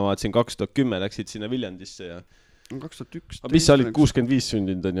aasta oli? Ma vaatasin 2010 läksid sinna Viljandisse ja 2001. Mis sa olid 65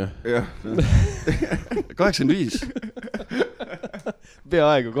 sündinud, on ju? Jah. 85.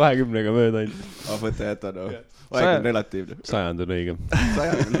 Peaaegu 20-ga mööda ainult. Võta jäta, Aeg on relatiivne. 100 on õige.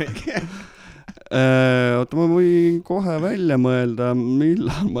 100 on õige. Oota, ma võin kohe välja mõelda,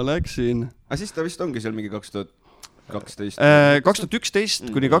 millal ma läksin. Siis ta vist ongi seal mingi 2012.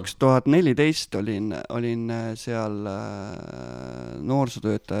 2011 kuni 2014 olin seal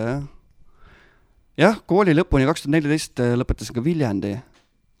noorsootöötaja. Jah, kooli lõpuni 2014 lõpetasin ka Viljandi.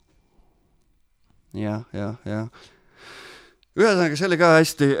 Ja. Ühesõnaga, see oli ka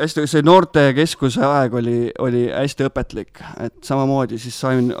hästi, see noortekeskuse aeg oli hästi õpetlik, et samamoodi siis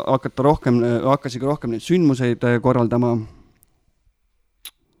hakkasin rohkem neid sündmuseid korraldama.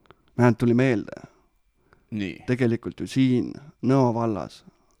 Vähemalt tuli meelde. Nii. Tegelikult ju siin Nõo vallas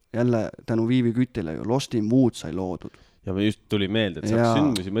jälle tänu Viivi Kütile ju Lost in Wood sai loodud. Ja me just tuli meelde, et saaks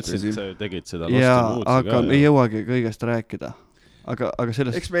sündmusi, mõtlesin, et sa tegid seda Lost in Woodsi ka. Aga ei jõuagi kõigest rääkida. Aga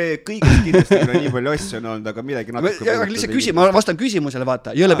sellest... Eks me kõigest kindlasti nii palju asju on olnud, aga midagi natuke... Aga lihtsalt ma vastan küsimusele,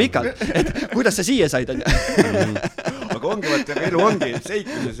 vaata, jõle pikalt, et kuidas sa siia said, on ju? Aga ongi, vaata, elu ongi,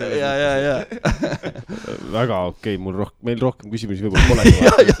 seikuse selle. Ja. Väga okei, meil rohkem küsimusi võib-olla pole.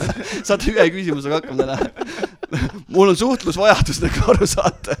 Saad ühe küsimusega hakkama täna. Mul on suhtlusvajadus, nagu aru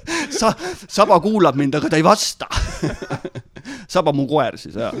saate. Saba kuulab mind, aga ta ei vasta. Saba mu koer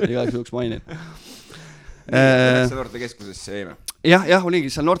siis, igaks juhuks mainin. Sa noortekeskusesse jäime? Jah,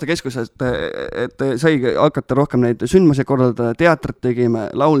 oligi seal noortekeskuses, et sai hakata rohkem neid sündmusi korraldada, teatrit tegime,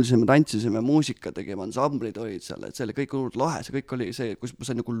 laulsime, tantsisime, muusika tegime, ansamblid olid seal, et see oli kõik olnud lahe, see kõik oli see, kus ma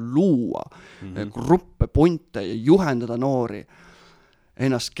sain nagu luua gruppe, punte ja juhendada noori,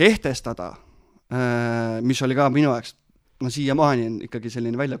 ennast kehtestada, mis oli ka minu jaoks, siiamaani on ikkagi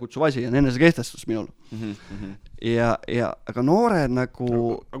selline väljakutsuv asi ja nende see kehtestus minul. Aga noored nagu...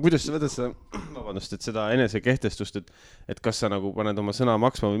 Aga kuidas sa võtad vabandust, et seda enese kehtestust, et kas sa nagu paned oma sõna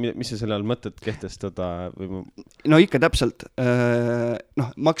maksma või mis sa selle all mõtled kehtestada? No ikka täpselt.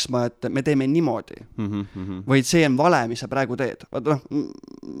 Maksma, et me teeme niimoodi. Või see on vale, mis sa praegu teed.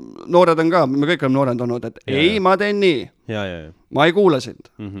 Noored on ka, me kõik oleme noored olnud, et ei, ma teen nii. Ma ei kuula sind.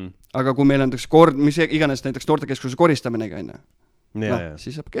 Aga kui meil on mis iganes näiteks noortekeskuse koristaminegi,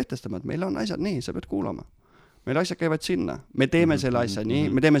 siis saab kehtestama, et meil on asjad nii, sa pead kuulama. Meil asjad käivad sinna. Me teeme selle asja nii,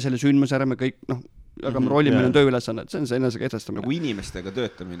 me teeme selle sündmuse ära, me kõik, aga rolli meil on tööülesanne, et see on see enese kehtestamine. Nagu inimestega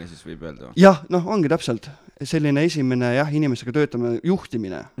töötamine siis võib öelda? Jah, ongi täpselt. Selline esimene, inimestega töötamine,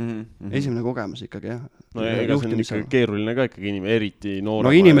 juhtimine. Esimene kogemus ikkagi, jah. No ega see on ikka keeruline ka ikkagi eriti noore.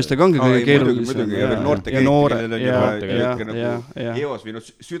 No inimestega ongi kõige keerulisem. Noorte kõikidel on juba eos või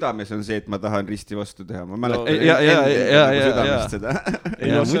südames on see, et ma tahan risti vastu teha. Ma mäletan südamest seda.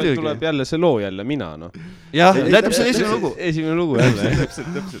 Sealt tuleb jälle see loo jälle mina, Jah, täpselt esimene lugu. Esimene lugu jälle.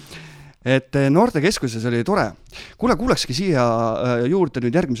 Täpselt. Et noortekeskuses oli tore. Kuule, kuulekski siia juurde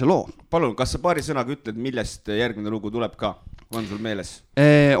nüüd järgmise loo. Palun, kas sa paari sõnaga ütled, millest järgmine lugu tuleb ka? on sul meeles?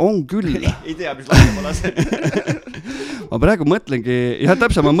 On küll. Ei tea, mis laulu ma lasen. Ma praegu mõtlengi, jah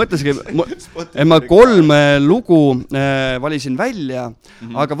täpselt, ma mõtlesingi, et ma 3 lugu valisin välja,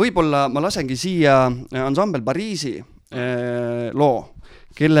 aga võib-olla ma lasengi siia Ensemble Pariisi loo,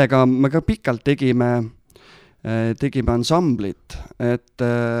 kellega me ka pikalt tegime ansamblit, et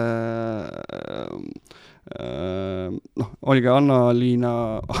oligi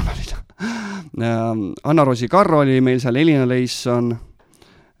Anna-Rosi Karro oli meil seal, Elina Leisson,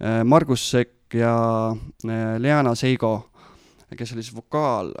 Margus Sekk ja Leana Seigo, kes oli siis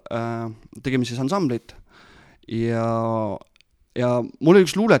vokaal, tegime siis ansamblit ja mul oli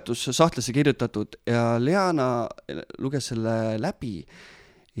üks luuletus sahtlisse kirjutatud ja Leana luges selle läbi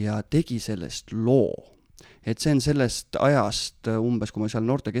ja tegi sellest loo. Et see on sellest ajast umbes, kui ma seal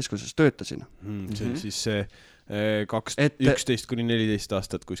noortekeskuses töötasin. See on siis 11–14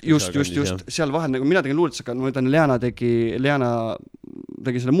 aastat kuskil. Just. Seal vahel, nagu mina tegin luuletus, aga ma ütlen, Leana tegi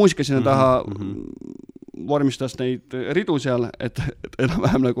selle muusika sinna taha, vormistas neid ridu seal, et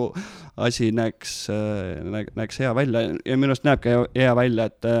enam-vähem nagu asi näeks hea välja. Ja minu arust näebki hea välja,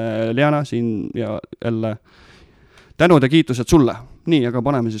 et Leana siin ja jälle tänud ja kiitused sulle. Nii, aga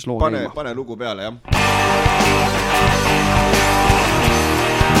paneme siis loo käima. Pane lugu peale, jah.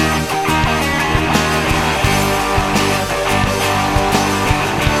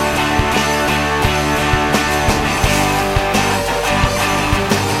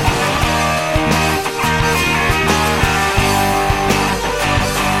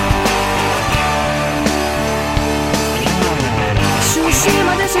 Su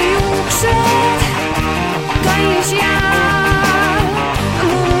silmades juuksed kallis jää.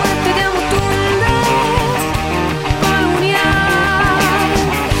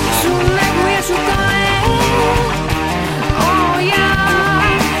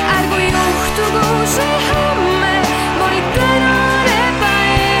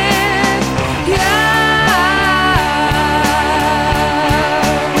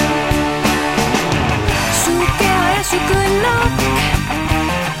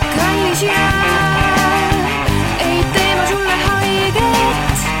 Ei tee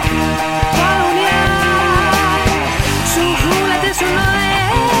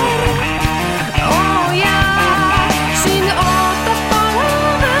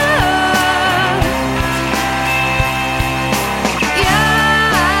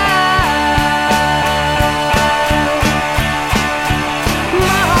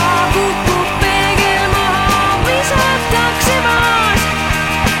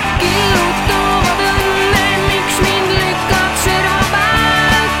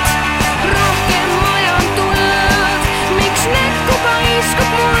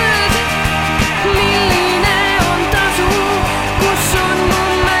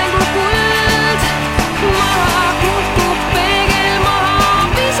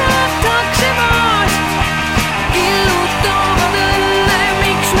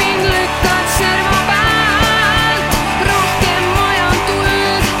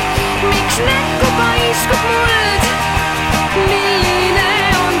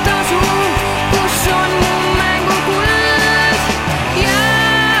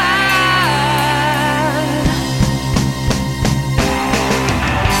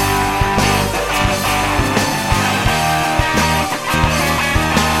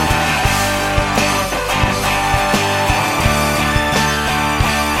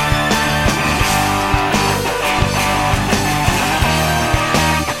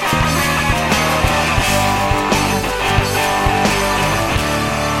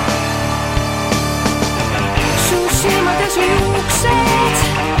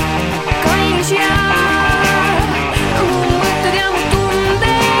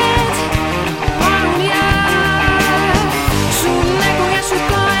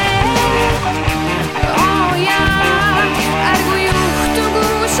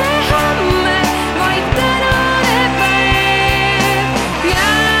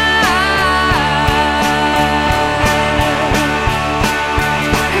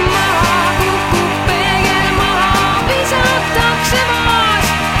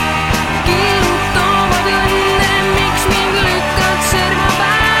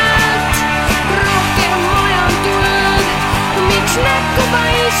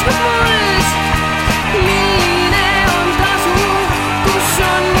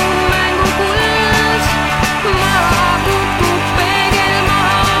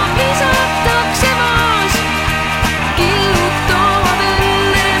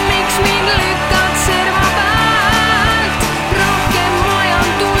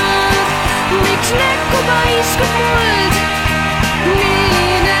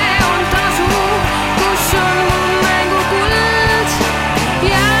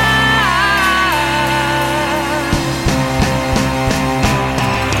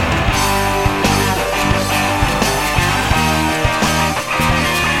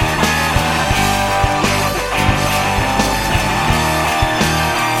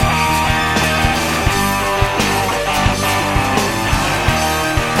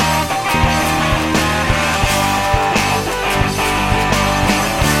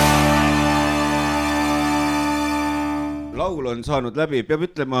laul on saanud läbi, peab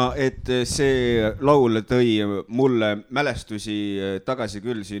ütlema, et see laul tõi mulle mälestusi tagasi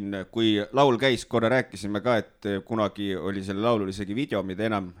küll siin, kui laul käis, korra rääkisime ka, et kunagi oli selle laulul isegi video, mida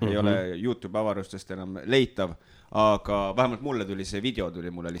enam ei ole YouTube avarustest enam leitav, aga vähemalt mulle tuli see video tuli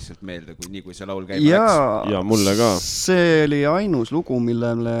mulle lihtsalt meelde, kui see laul käima läks. Ja mulle ka. See oli ainus lugu,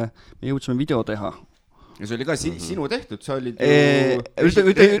 millele me jõudsime video teha. Ja see oli ka sinu tehtud, sa olid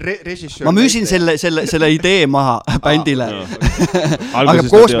ma müüsin selle idee maha bändile. Aga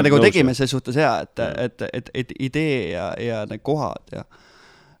koos me nagu tegime see suhtes et idee ja need kohad ja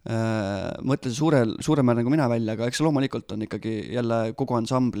mõtlesin suuremäära nagu mina välja, aga eks loomulikult on ikkagi jälle kogu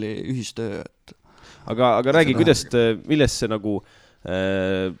ansambli ühistöö. Aga räägi, millest see nagu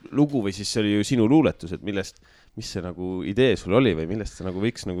lugu või siis see oli ju sinu luuletus, et mis see nagu idee sul oli või millest see nagu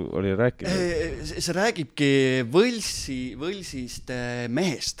võiks nagu oli rääkida? See räägibki võlsist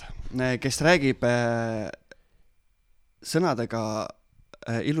mehest, kes räägib sõnadega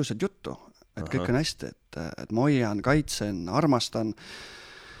ilusat juttu, et kõik on hästi, et ma hoian, kaitsen,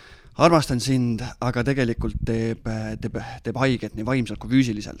 armastan sind, aga tegelikult teeb haiget nii vaimselt kui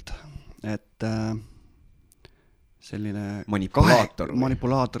füüsiliselt. Et selline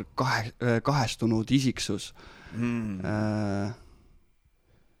manipulaator kahestunud isiksus,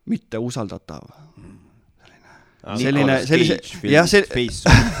 mitte usaldatav.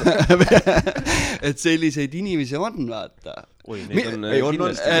 Et selliseid inimesi on, vaata. Oi, neid on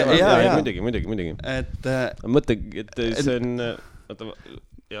muidugi. Mõtlengi, et see on...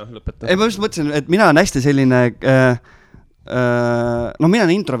 lõpeta. Ei, ma just mõtlesin, et mina on hästi selline... mina olen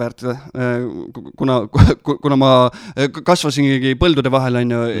introvert, kuna ma kasvasingi põldude vahel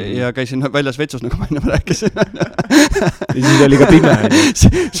ja käisin väljas vetsus, nagu ma enne rääkisin. Ja siis oli ka pime.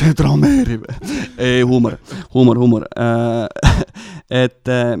 See drameerib. Ei, huumor. Et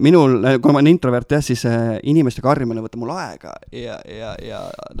minul, kuna ma olen introvert, siis inimestega harjumine võtta mul aega ja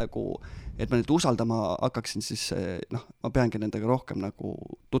nagu... et ma nüüd usaldama hakkaksin, siis ma peangi nendega rohkem nagu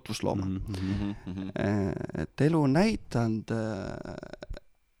tutvust looma. Et elu on näitanud,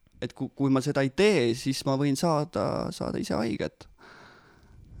 et kui ma seda ei tee, siis ma võin saada ise haiget.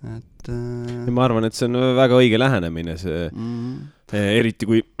 Ma arvan, et see on väga õige lähenemine, see eriti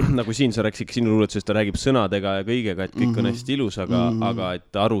kui, nagu siin sa rääksid sinu luuletusest, ta räägib sõnadega ja kõigega, et kõik on hästi ilus, aga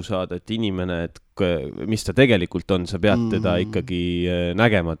et aru saada, et inimene, et mis ta tegelikult on, sa pead teda ikkagi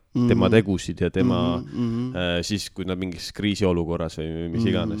nägema tema tegusid ja tema siis, kui nad mingis kriisiolukorras või mis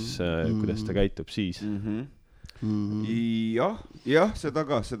iganes, kuidas ta käitub siis. Jah, seda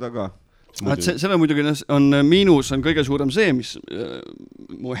ka. Selle muidugi on miinus, on kõige suurem see, mis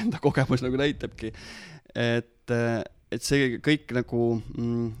mu enda kogemus nagu näitabki, et see kõik nagu,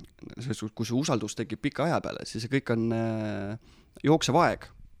 kui see usaldus tekib pika aja peale, siis see kõik on jooksev aeg.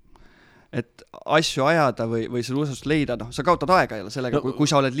 Et asju ajada või selle usaldust leida, sa kaotad aega jälle sellega, kui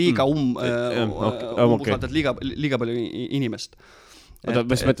sa oled liiga usaldad liiga palju inimest. Oota,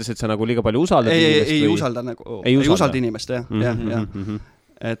 mis mõttes, et sa nagu liiga palju usaldad inimest? Ei usalda inimest, jah.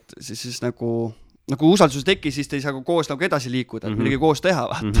 Et siis nagu usaldus teki, siis te ei saa koos nagu edasi liikuda, et midagi koos teha,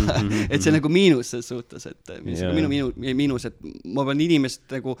 vaata. Et see nagu miinus selles suhtes, et minu miinus, et ma pean inimest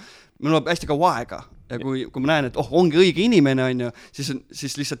nagu, mul on hästi kaua aega ja kui ma näen, et ongi õige inimene, on ju,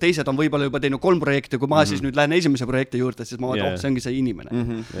 siis lihtsalt teised on võib-olla juba teinud 3 projekti, kui ma siis nüüd lähen esimese projekti juurde, siis ma vaatan, see ongi see inimene.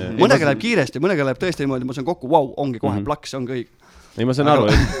 Mõnega läheb kiiresti, mõnega läheb tõesti niimoodi, ma saan kokku, ongi kohe plaks, on kõik. Ei, ma saan aru,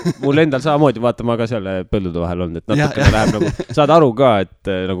 et mul endal samamoodi, vaata ma ka seal põldude vahel olnud, et natukene läheb nagu, saad aru ka,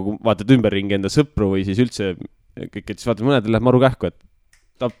 et nagu vaatad ümberringi enda sõpru või siis üldse kõik, et siis vaatad mõnedel läheb maru kähku, et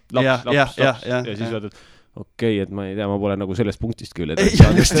laps ja siis vaatad, okei, et ma ei tea, ma pole nagu sellest punktist küll, et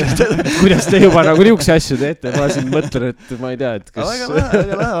kuidas te juba nagu niukse asju teete, ma siin mõtlen, et ma ei tea, et kas...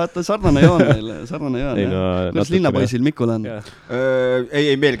 Aga vaata, sarnane joon meil, kuidas linnapoisil Mikul on?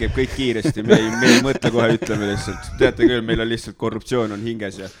 Ei, meil käib kõik kiiresti, me ei mõtle kohe, ütleme lihtsalt. Teate küll, meil on lihtsalt korruptsioon on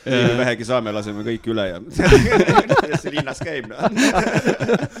hinges ja me vähegi saame, laseme kõik üle ja see linnas käib.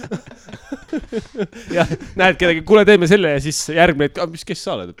 Ja näed kedagi, kuule teeme selle ja siis järgmine, et kes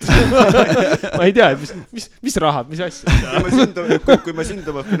sa oled? Ma ei tea, mis rahad, mis asja? Kui ma sind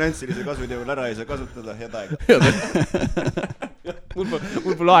oma finantsilise kasvuteemal ära ei saa kasutada, head aega.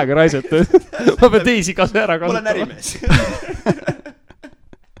 Mul pole aega raisata. Ma pean teisi kasu ära kasutada. Ma olen ärimees.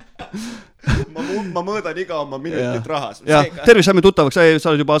 Ma mõõdan iga oma minutit rahas. Tervis, saame tuttavaks, sa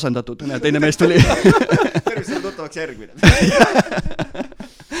oled juba asendatud. Teine mees tuli. Tervis, saame tuttavaks järgmine.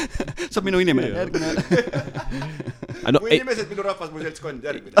 Saab minu inimene järgmine. Mu inimesed, minu rahvas, mu seltskond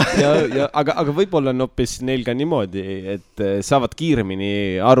järgmine. Aga võib-olla on hoopis neil ka niimoodi, et saavad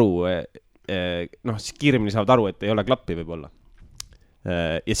kiiremini aru, kiiremini saavad aru, et ei ole klappi võib-olla.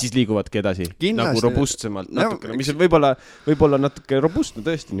 ja siis liiguvadki edasi Kindlasti. nagu robustsemalt natukene, mis on võib-olla natuke robustne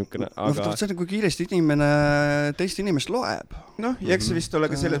tõesti niisugune, aga see on kui kiiresti inimene teist inimest loeb. Ja eks see vist ole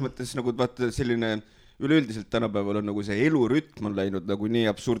ka selles mõttes nagu vaata selline üleüldiselt tänapäeval on nagu see elurütm on läinud nagu nii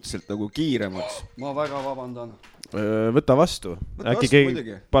absurdselt nagu kiiremaks. Ma väga vabandan. Võta vastu. Äkki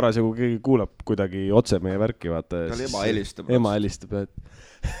keegi parasjagu keegi kuulab kuidagi otse meie värki, vaata. Tal ema helistab. Ema helistab, et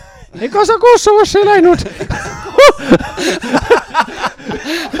ega sa Kosovosse ei läinud.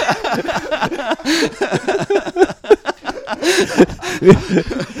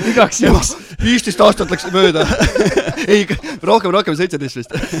 Igaks juhuks 15 aastat läks mööda. Ei, rohkem 17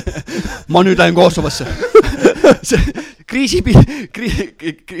 vist. Ma nüüd lähen Kosovosse. Kriisi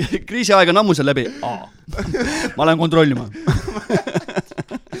aeg on ammu seal läbi. Ma lähen kontrollima.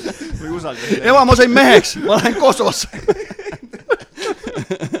 Ema, ma sain meheks. Ma lähen Kosovosse.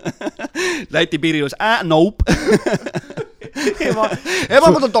 Läti piirius. Nope. Ema,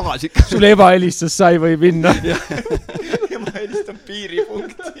 ma tulen tagasi. Sul ema helistas, sa ei või minna. Ema helistab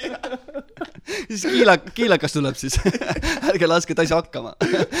piiripunkti. Siis kiilakas tuleb siis. Ärge laske ta ei saa hakkama.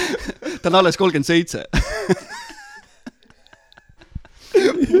 Ta on alles 37.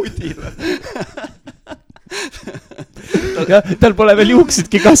 Mudile. Tal pole veel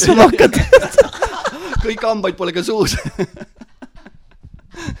juuksidki kasvama hakata. Kõik hambaid pole ka suus.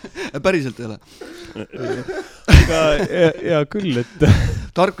 Päriselt ei ole. Aga ja küll, et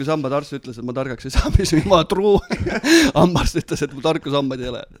tarkushambad arst ütles, et ma targaks ei saa, mis ma truu. Hambarst ütles, et mu tarkushambaid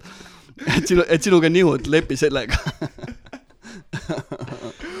ei ole. Et sinuga on nihu, et lepi sellega.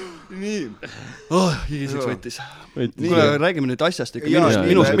 Nii. Higiseks võttis. Kuule, räägime nüüd asjast ikka.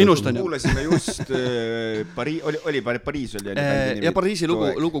 Minust on ju. Kuulasime just Pariis oli. Ja Pariisi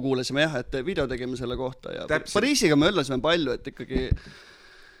lugu kuulasime jah, et video tegime selle kohta. Ja Pariisiga me õllasime palju, et ikkagi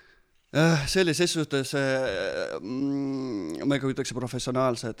sellises suhtes ma ei kujutaks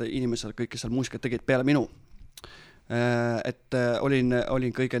professionaalsed inimesed, kõik, kes seal muusikat tegid peale minu. Et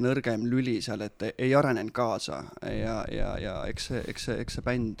olin kõige nõrgem lüli seal, et ei arenenud kaasa ja eks see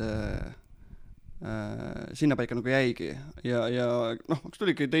bänd sinna paika nagu jäigi ja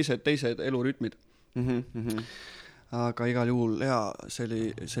tuligi teised elurütmid. Aga igal juhul, see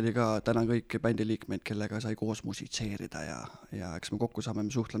oli ka täna kõik bändiliikmeid, kellega sai koos musitseerida ja eks me kokku saame,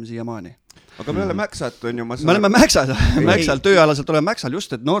 me suhtleme siiamaani. Aga me oleme Mäksad, on ju? Me oleme Mäksal, tööalaselt oleme Mäksal,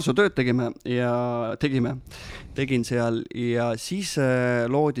 just, et noorsootööd tegin seal ja siis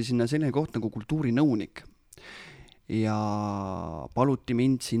loodi sinna selline koht nagu kultuurinõunik ja paluti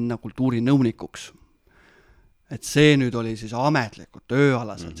mind sinna kultuurinõunikuks. Et see nüüd oli siis ametlikult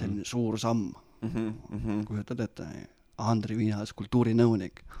tööalaselt selline suur samm. Kujutad ette, Andri Viinas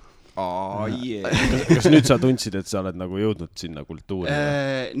kultuurinõunik. Kas nüüd sa tundsid, et sa oled nagu jõudnud sinna kultuuri?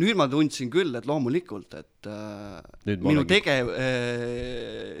 Nüüd ma tundsin küll, et loomulikult, et minu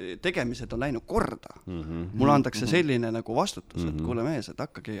tegemised on läinud korda. Mulle antakse selline nagu vastutus, et kuule mees, et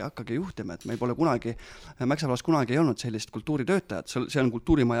hakkage juhtima, et meil pole kunagi, Mäksavallas kunagi ei olnud sellist kultuuritöötajat, see on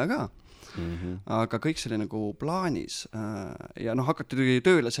kultuurimaja ka. Aga kõik see oli nagu plaanis ja hakati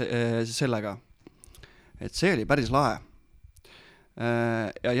tööle sellega, et see oli päris lahe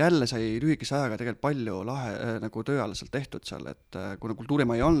ja jälle sai lühikese ajaga tegelikult palju lahe nagu tööalaselt tehtud seal, et kuna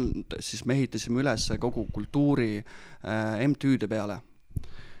kultuurimaja ei olnud, siis me ehitasime üles kogu kultuuri MTÜ-de peale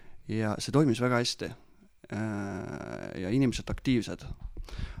ja see toimis väga hästi ja inimesed aktiivsed,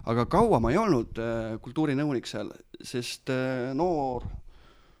 aga kaua ma ei olnud kultuurinõunik seal, sest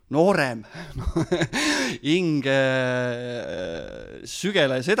noorem hing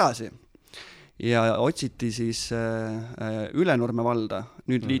sügeles edasi ja otsiti siis Ülenurme valda,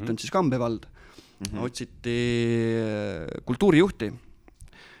 nüüd liitun siis Kambe vald, otsiti kultuurijuhti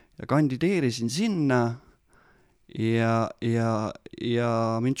ja kandideerisin sinna ja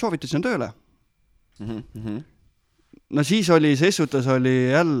mind sooviti sinna tööle. No siis oli, sesutas oli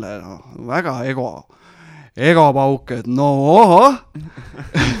jälle väga egopauk, et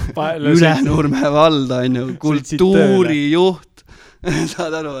Ülenurme valda on ju kultuurijuht.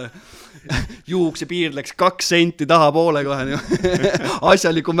 Saad aru, juukse piir läks 2 senti taha poole kohe,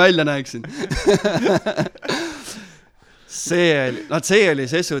 asjalikum välja näeksin. See oli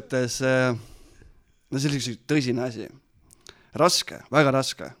ses suhtes, see oli tõsine asi. Raske, väga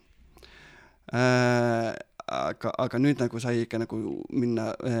raske. Aga nüüd nagu sai ikka nagu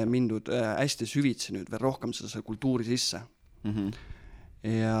mindud hästi süvitsi nüüd veel rohkem seda kultuuri sisse.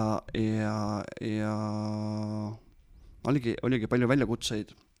 Ja oligi palju väljakutseid.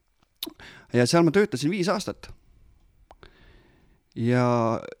 Ja seal ma töötasin 5 aastat.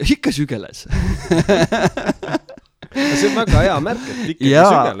 Ja ikka sügeles. See on väga hea märk, et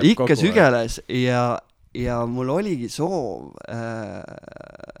ikka sügeles ja ja mul oligi soov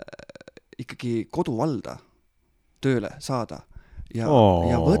ikkagi koduvalda tööle saada ja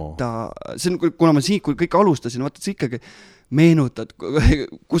võtta, see on, kuna ma siin kõik alustasin, vaata, sa ikkagi meenutad,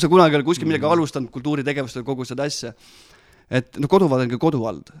 kui sa kunagi oled kuskil midagi alustanud, kultuuritegevust või kogu seda asja, et no koduvald on ka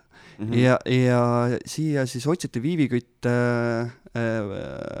koduvald. Ja siia siis otsiti Viivikütt,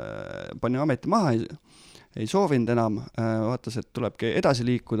 pani ameti maha, ei soovinud enam, vaatas, et tulebki edasi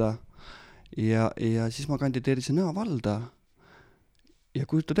liikuda ja siis ma kandideerisin Nõo valda ja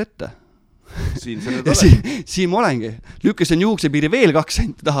kujutad ette. Siin ma olengi. Lükkasin juuksepiiri veel 2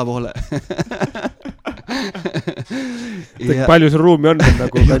 senti taha poole. Palju sul ruumi on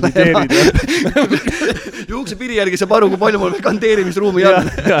nagu kandideerida? Juuksepiiri järgi saab aru, kui palju mul kandideerimisruumi on.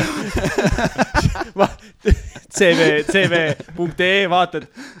 cv.ee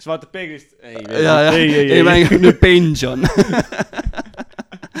vaatad, siis vaatad peeglist. Ei mängi nüüd pension.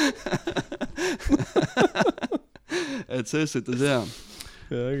 Et selles suhtes hea.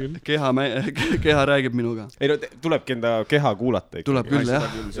 Keha räägib minuga. Ei no, tulebki enda keha kuulata. Tuleb küll, jah.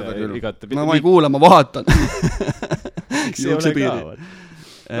 Ma ei kuula, ma vaatan.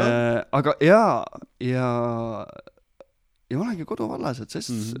 Aga ja olengi koduvallas, et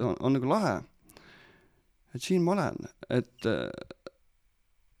sest on nagu lahe. Et siin ma olen. Et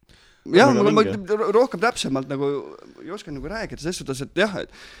jah, ma rohkem täpsemalt nagu ei oska nagu räägida, sest suhtes, et jah,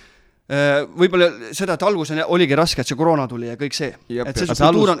 et võib-olla seda, et algus oligi raske, et see koroona tuli ja kõik see. Et see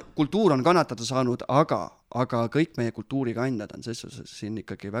kultuur on kannatada saanud, aga kõik meie kultuurikandjad on selles siin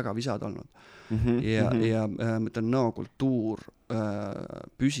ikkagi väga visad olnud. Ja mõtlen, Nõo kultuur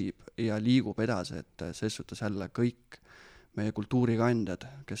püsib ja liigub edasi, et selles suhtes jälle kõik meie kultuurikandjad,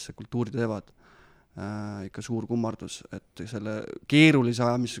 kes kultuuri teevad, ikka suur kummardus, et selle keerulise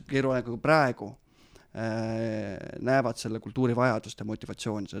aja, mis keeruline praegu, näevad selle kultuuri vajadust ja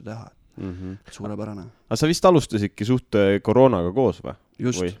motivatsiooni seda teha. Suurepärane. Aga sa vist alustasidki suht koroonaga koos või?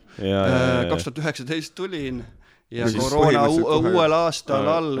 Just. 2019 tulin ja koroona uuel aastal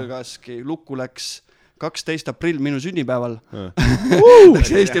algaski. Lukku läks 12. aprill minu sünnipäeval.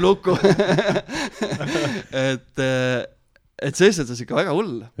 Läks Eesti lukku. Et selles suhtes ikka väga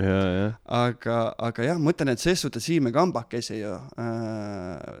hull. Aga jah, mõtlen, et selles suhtes siin me kambakesi ja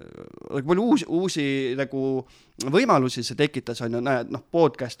palju uusi nagu võimalusi see tekitas, on ju, näed,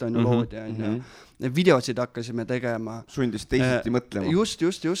 podcast on ju lood ja videotsid hakkasime tegema. Sundis teisiti mõtlema.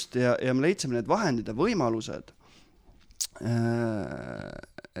 Just ja me leidsime need vahendid ja võimalused.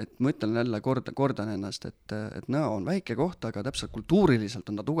 Et ma ütlen jälle, kordan ennast, et Nõo on väike koht, aga täpselt kultuuriliselt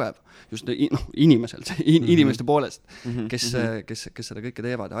on ta tugev. Just inimeselt, inimeste poolest, kes seda kõike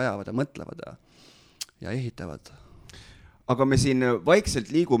teevad ja ajavad ja mõtlevad ja ehitavad. Aga me siin vaikselt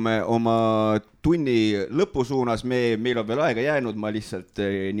liigume oma tunni lõpusuunas, meil on veel aega jäänud, ma lihtsalt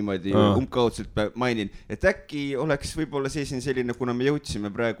niimoodi umbkaudselt mainin, et äkki oleks võib-olla selline, kuna me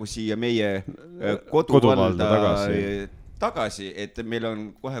jõudsime praegu siia meie koduvalda tagasi, et meil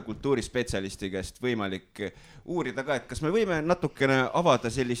on kohe kultuurispetsialisti käest võimalik uurida ka, et kas me võime natukene avada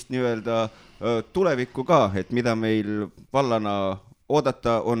sellist nii-öelda tulevikku ka, et mida meil vallana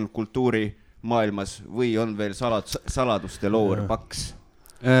oodata on kultuurimaailmas või on veel saladuste loor paks?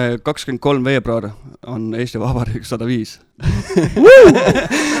 23 veebruar on Eesti Vabariik 105.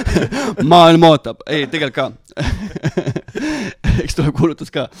 Maailm ootab. Ei, tegelikult ka. Eks tuleb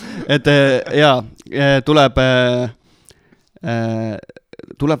kuulutus ka. Et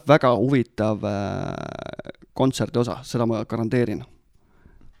tuleb väga huvitav kontserdi osa, seda ma garanteerin.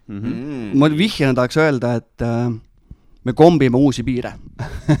 Ma vihjana tahaks öelda, et me kombime uusi piire.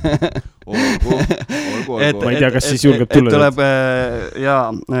 Olgu. Ma ei tea, kas siis julgeb tulla. Tuleb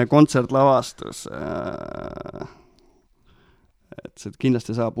kontsertlavastus. Et see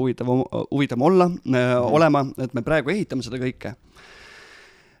kindlasti saab huvitav olema, et me praegu ehitame seda kõike.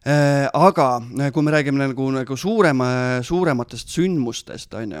 Aga kui me räägime nagu suurematest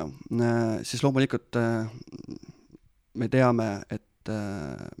sündmustest, on ju, siis loomulikult me teame, et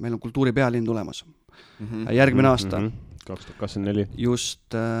meil on kultuuripealinn tulemas. Järgmine aasta. 2024.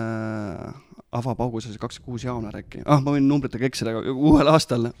 Just avab auguses 26 jaanuar äkki. Ma võin numbritega eksida, aga uuel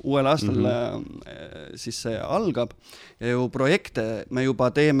aastal siis see algab. Ja ju projekte me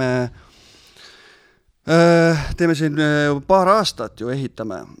juba teeme siin paar aastat ju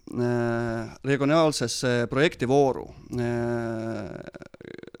ehitame regionaalsesse projektivooru.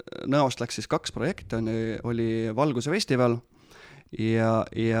 Nõost läks siis 2 projekti, oli Valguse festival ja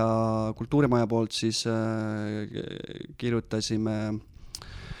Kultuurimaja poolt siis kirjutasime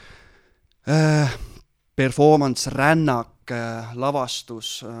performance rännak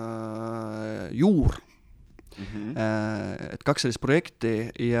lavastus Juur et 2 sellist projekti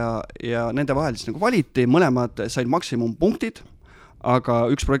ja nende vahel siis nagu valiti, mõlemad said maksimumpunktid, aga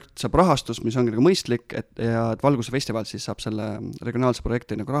üks projekt saab rahastust, mis ongi nagu mõistlik, et Valguse festival siis saab selle regionaalse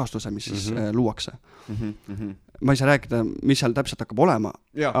projekti nagu rahastuse, mis siis luuakse. Ma ei saa rääkida, mis seal täpselt hakkab olema,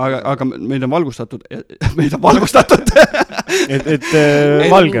 aga meid on valgustatud, et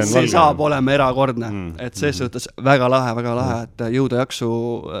valge on see saab olema erakordne, et see suhtes väga lahe, et jõuda jaksu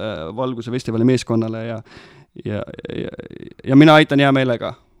Valguse festivali meeskonnale ja mina aitan hea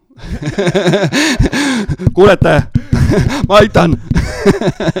meelega. Kuulete? Ma aitan!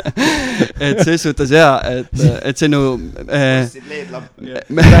 et see suhtes et see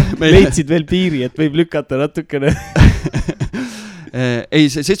leidsid veel piiri, et võib lükata natukene. ei,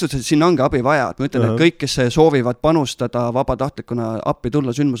 see suhtes, siin ongi abi vaja, et ma ütlen, et kõik, kes soovivad panustada vabatahtlikuna appi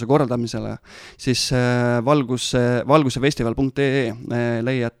tulla sündmuse korraldamisele, siis valgusefestival.ee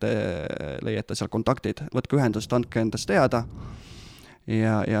leiate seal kontaktid, võtke ühendust, andke endast teada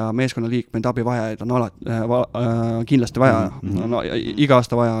ja meeskonnaliikmeid abivajajaid on kindlasti vaja, on iga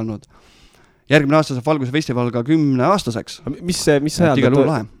aasta vaja olnud. Järgmine aasta saab Valguse festival ka 10-aastaseks. Mis ajal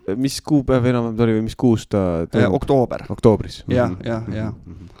mis kuupäev enam oli või mis kuus ta Oktoober. Oktoobris. Ja.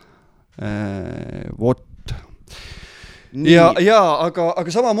 Vot. Ja, aga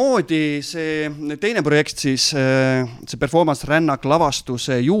samamoodi see teine projekt siis, see performance rännak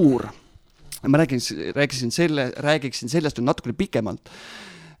lavastuse juur. Ma räägiksin sellest natukene pikemalt.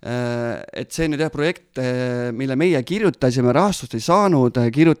 Et see nüüd projekt, mille meie kirjutasime, rahastust ei saanud,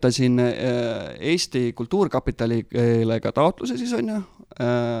 kirjutasin Eesti Kultuurkapitalile ka taotluse siis on ju,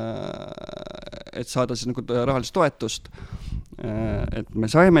 et saada siis nagu rahalist toetust. Et me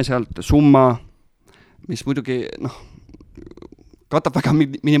saime sealt summa, mis muidugi katab väga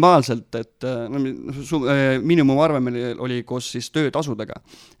minimaalselt, et miinimumarve meil oli koos siis töötasudega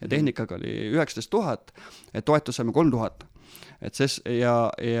ja tehnikaga oli 19 000, et toetus saime 3 000. Et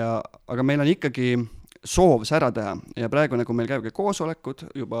aga meil on ikkagi soov see ära teha ja praegu nagu meil käib koosolekud,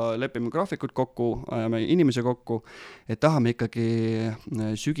 juba lepime graafikud kokku, ajame inimese kokku, et tahame ikkagi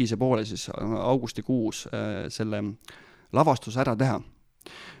sügise poole siis augustikuus selle lavastuse ära teha.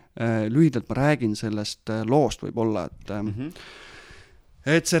 Lühidalt ma räägin sellest loost võib-olla,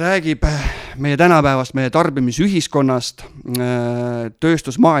 et see räägib meie tänapäevast, meie tarbimisühiskonnast,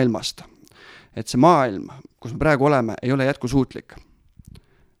 tööstusmaailmast. Et see maailm, kus me praegu oleme, ei ole jätkusuutlik.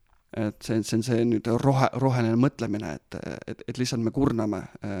 Et see on see nüüd roheline mõtlemine, et lihtsalt me kurname.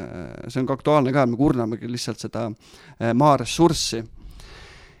 See on ka aktuaalne ka, me kurname lihtsalt seda maaressurssi.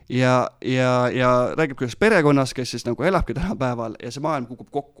 Ja räägib kuidas perekonnas, kes siis nagu elabki tänapäeval ja see maailm kukub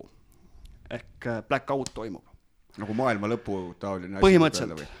kokku. Ehk blackout toimub. Nagu maailma lõpu taoline asi.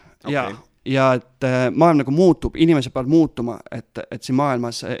 Põhimõtteliselt, ja et maailm nagu muutub, inimesed peavad muutuma, et siin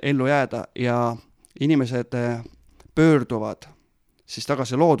maailmas ellu jääda ja inimesed pöörduvad siis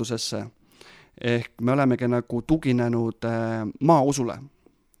tagasi loodusesse. Ehk me olemegi nagu tuginenud maausule,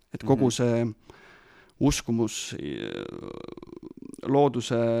 et kogu see uskumus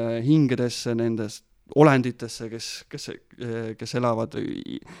looduse hingedesse, nendest olenditesse, kes elavad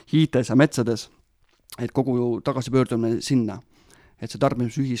hiites ja metsades, et kogu tagasi pöördumine sinna. Et see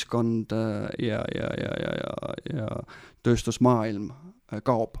tarbimisühiskond ja tööstusmaailm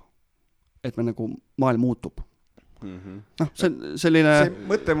kaob. Et me nagu maailm muutub. See selline... See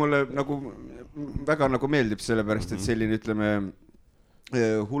mõte mulle nagu väga nagu meeldib sellepärast, et selline, ütleme,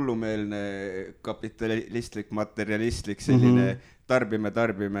 hullumeelne kapitalistlik, materialistlik, selline tarbime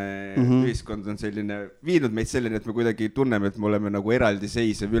ühiskond on selline, viinud meid selline, et me kuidagi tunneme, et me oleme nagu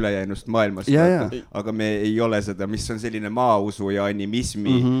eraldiseisev ülejäänust maailmast, aga me ei ole seda, mis on selline maausu ja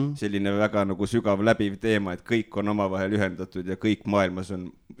animismi selline väga nagu sügav läbiv teema, et kõik on omavahel ühendatud ja kõik maailmas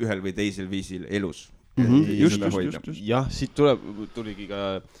on ühel või teisel viisil elus. Just. Jah, siit tuligi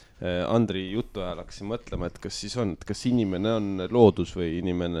ka Andri jutu ajal hakkasin mõtlema, et kas siis on, et kas inimene on loodus või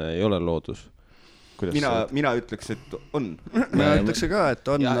inimene ei ole loodus? Mina ütleks, et on. Mina ütleks ka, et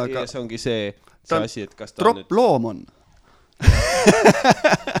on, aga... see ongi see asi, et kas ta on nüüd... loom on.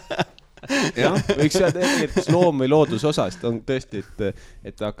 Võiks öelda, et kas loom või looduse osast on tõesti,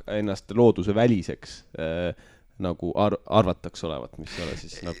 et ennast looduse väliseks nagu arvataks olevat, mis ei ole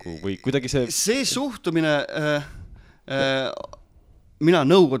siis nagu, või kuidagi see... See suhtumine... Mina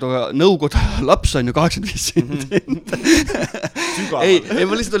nõukoda laps on ju 85 sentint. ei,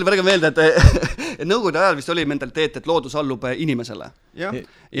 mul lihtsalt tuli väga meelde, et nõukoda ajal vist oli mentaliteet, et loodus allub inimesele. Ja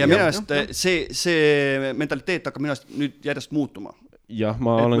minu arust see mentaliteet hakkab minu arust nüüd järjest muutuma. Jah,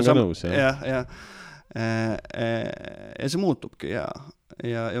 ma olen ka nõus. Ja see muutubki,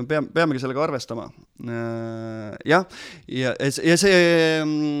 ja peamegi sellega arvestama. Jah, ja see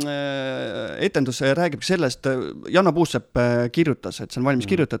etendus räägibki sellest, Janno Puusepp kirjutas, et see on valmis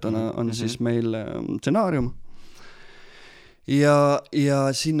kirjutatuna, on siis meil stsenaarium. Ja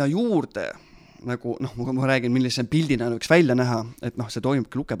sinna juurde, nagu, ma räägin, millise pildina võiks välja näha, et see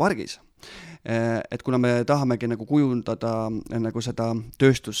toimubki Lukepargis. Et kuna me tahamegi nagu kujundada nagu seda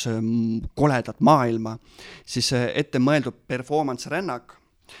tööstuskoledat maailma, siis ette mõeldud performance rännak,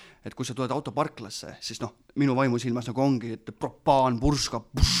 et kui sa tuled autoparklasse, siis minu vaimusilmas nagu ongi, et propaan purskab,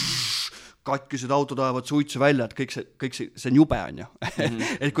 katkised autod ajavad suitsu välja, et kõik see on jube, on ju.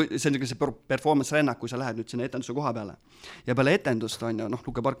 Et kui see on see performance rännak, kui sa lähed nüüd sinna etenduse koha peale. Ja peale etendust on ju,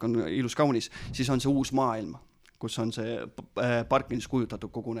 Lukepark on ilus kaunis, siis on see uus maailm, kus on see parkimis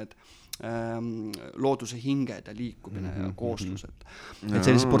kujutatud kogu need looduse hinged ja liikumine ja kooslused. Et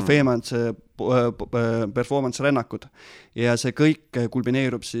sellised performance rännakud ja see kõik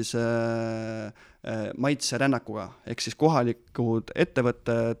kulmineerub siis maitse rännakuga, ehk siis kohalikud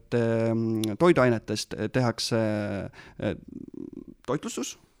ettevõtted toiduainetest tehakse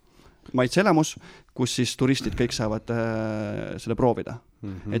toitlustus, maitseelamus, kus siis turistid kõik saavad selle proovida.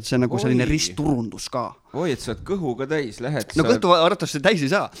 Et see on nagu selline ristturundus ka. Oi, et sa oled kõhuga täis, lähed. No kõhtu arvatavasti täis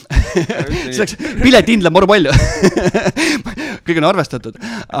ei saa. Selleks piletindla moru palju. Kõik on arvestatud.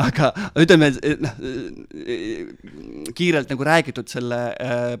 Aga ütleme, kiirelt nagu räägitud selle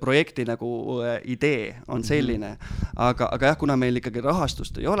projekti nagu idee on selline. Aga jah, kuna meil ikkagi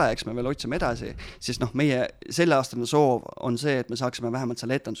rahastust ei ole, eks me veel otsime edasi, siis meie selle aastane soov on see, et me saaksime vähemalt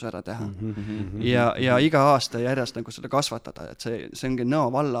selle etenduse ära teha. Ja iga aasta järjest nagu seda kasvatada. Et see ongi Nõo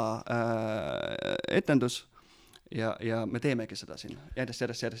valla etendus ja me teemegi seda siin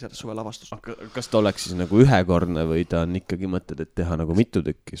järjest suve lavastust. Kas ta oleks siis nagu ühekordne või ta on ikkagi mõtted, et teha nagu mitu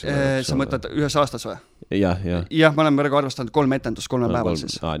tükki? Sa mõtled ühes aastas või? Jah, me oleme praegu arvestanud 3 etendust 3 päeval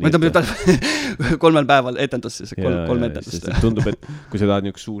siis. 3 päeval etendus siis, 3 etendust. Tundub, et kui sa tahad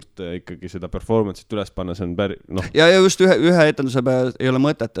niisugust suurt ikkagi seda performance'it üles panna, see on Ja just ühe etenduse peal ei ole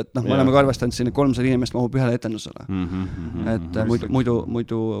mõtet, et me oleme ka arvestanud siin 300 inimest mahub ühele etendusele. Et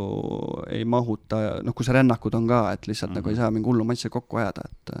muidu ei mahuta, kui see rännakud on ka, et lihtsalt nagu ei saa mingi hullu maitse kokku ajada,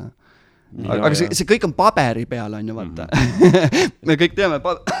 et aga see kõik on paberi peal, on ju, vaata. Me kõik teame,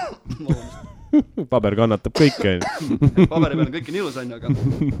 paber kannatab kõike. Paberi peal on kõik ilus, on ju, aga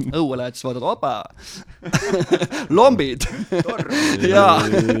õue lähed, siis vaatad, opa, lombid. Ja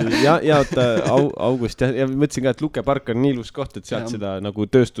oota, August, ja mõtlesin ka, et Lukepark on nii ilus koht, et sealt seda nagu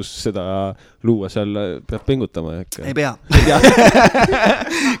tööstus seda luua, seal peab pingutama. Ei pea.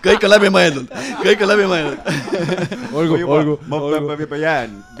 Kõik on läbi mõeldud. Olgu. Ma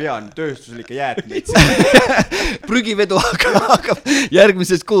vean tööstuslikke jäätmeid. Prügivedu hakkab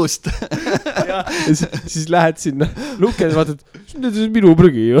järgmisest kuust. Ja siis lähed sinna Luke ja vaatad, need on minu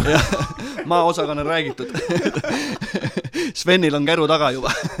prügi ju. Maa osaga on räägitud. Svenil on käru taga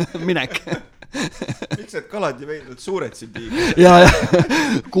juba. Minek. Miks need kalad ja veidud suured siin tiiga? Ja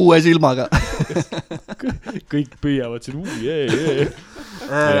 6 silmaga. Kõik püüavad siin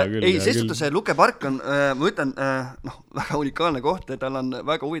Ei, seesuhtes see Lukepark on, ma ütlen, väga unikaalne koht ja tal on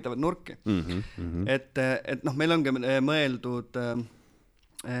väga huvitavad nurki. Et meil ongi mõeldud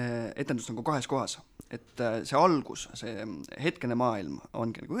etendus nagu 2 kohas. Et see algus, see hetkene maailm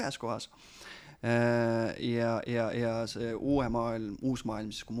ongi nagu 1 kohas. Ja see uus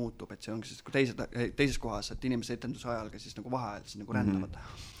maailm siis kui muutub, et see ongi siis teises kohas, et inimese etenduse ajal ka siis nagu vaheajal siis nagu rändavad.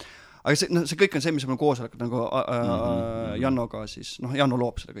 Aga see kõik on see, mis on koosolekud nagu Jannoga siis, Janno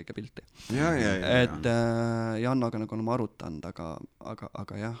loob seda kõike pilti. Et Jannoga nagu oleme arutanud,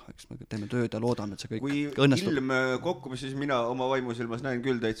 aga jah, eks me teeme tööd ja loodame, et see kõik õnnestub. Kui ilm kokku, siis mina oma vaimusilmas näen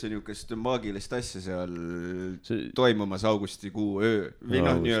küll täitsa niisugust maagilist asja seal toimumas augustikuu öö. Või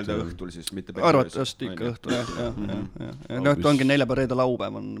nii-öelda õhtul siis, mitte päris. Arvatavasti ikka õhtul, jah. Ongi 4. reede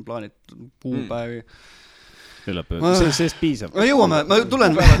laupäev on plaanid kuupäevi. Sellest piisab. Me jõuame, ma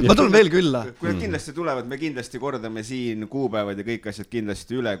tulen veel külla. Kui nad kindlasti tulevad, me kindlasti kordame siin kuupäevad ja kõik asjad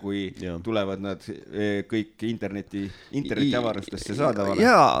kindlasti üle, kui tulevad nad kõik interneti avarustesse saadavale.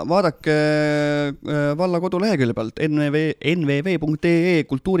 Jaa, vaadake valla kodulehekülje pealt nvv.ee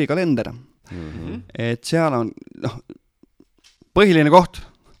kultuurikalender. Et seal on põhiline koht.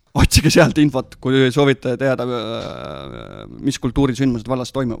 Otsige sealt infot, kui soovite teada, mis kultuurisündmused vallas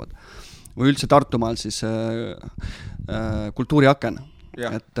toimuvad. Või üldse Tartumaal siis kultuuriaken.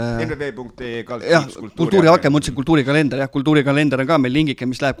 nvv.ee kultuuriaken, mõtlesin kultuurikalender. Kultuurikalender on ka meil lingike,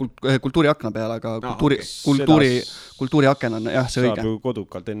 mis läheb kultuuriakna peale, aga kultuuriaken on see õige. Saab ju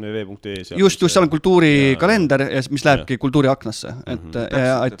kodukalt nvv.ee. Just, seal on kultuurikalender, mis lähebki kultuuriaknasse. Et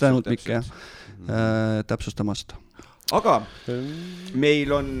ainult Mikk täpsustamast. aga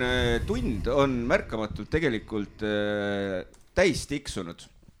meil on tund on märkamatult tegelikult täis tiksunud.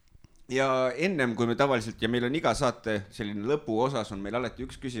 Ja ennem kui me tavaliselt, ja meil on iga saate selline lõpu osas on meil alati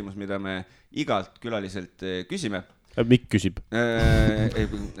üks küsimus, mida me igalt külaliselt küsime. Mikk küsib.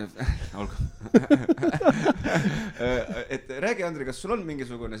 Olgu. Et räägi, Andri, kas sul on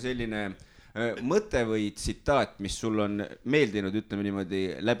mingisugune selline mõte või tsitaat, mis sul on meeldinud, ütleme niimoodi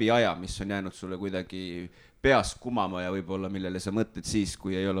läbi aja, mis on jäänud sulle kuidagi peas kumama ja võib-olla millele sa mõtled siis,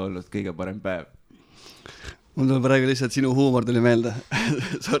 kui ei ole olnud kõige parem päev? Mul tuleb praegu lihtsalt sinu huumor tuli meelde.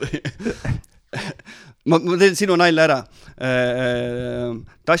 Sorry. Ma teen sinu nalja ära.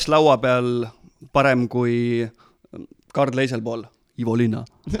 Tass laua peal parem kui Karl teisel pool. Ivo Linna.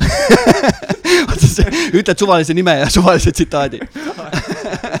 Ütled suvalise nime ja suvalise tsitaadi.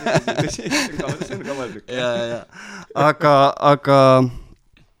 See on kavaldük. Aga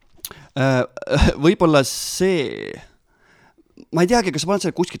võib-olla see... Ma ei teagi, kas ma olen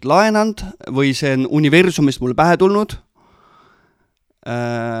selle kuskilt laenanud või see on universumist mulle pähe tulnud.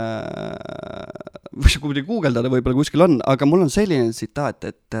 Või kui muidugi guugeldada võib-olla kuskil on, aga mul on selline tsitaat,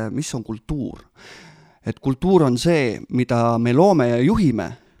 et mis on kultuur. Et kultuur on see, mida me loome ja juhime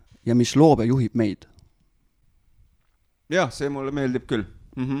ja mis loob ja juhib meid. Jah, see mulle meeldib küll.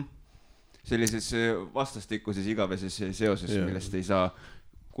 Sellises vastastikuses igaveses seoses, millest ei saa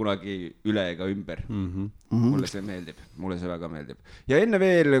kunagi üle ega ümber. Mulle see meeldib, mulle see väga meeldib. Ja enne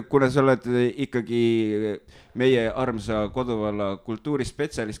veel, kuna sa oled ikkagi meie armsa Koduvalla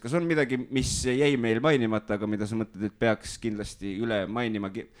kultuurispetsialist, kas on midagi, mis jäi meil mainimata, aga mida sa mõtled, et peaks kindlasti üle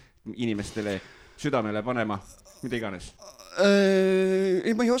mainima inimestele südamele panema, mida iganes?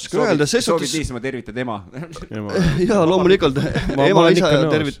 Ei, ma ei oska öelda. Soovid niisama tervitad ema? Jaa, loomulikult. Ema isa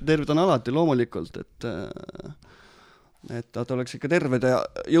tervitan alati loomulikult, et ta oleks ikka terved ja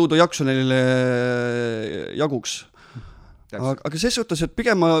jõudu jaksu neile jaguks. Aga ses suhtes, et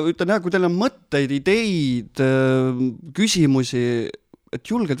pigem ma ütlen, kui teil on mõtteid, ideid, küsimusi, et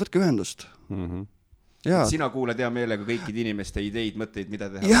julgelt võtke ühendust. Sina kuuled hea meelega kõikide inimeste ideid, mõtteid, mida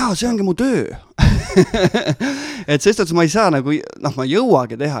teha. Jaa, see ongi mu töö. Et ses suhtes ma ei saa nagu, ma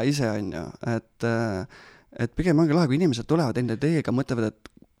jõuagi teha ise, on ju. Et pigem ongi lahe, kui inimesed tulevad enda ideega, mõtlevad, et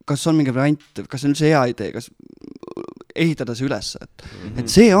kas on mingi variant, kas on üldse hea idee, kas ehitada see üles, et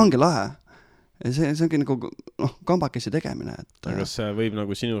see ongi lahe. See ongi nagu kambakesi tegemine. Kas võib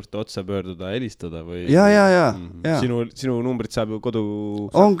nagu sinust otse pöörduda, helistada või? Jaa. Sinu numbrit saab ju kodu...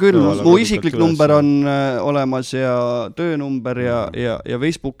 On küll, mu isiklik number on olemas ja töönumber ja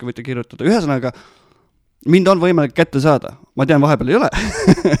Facebooki võite kirjutada. Ühesõnaga, mind on võimalik kätte saada. Ma tean, vahepeal ei ole.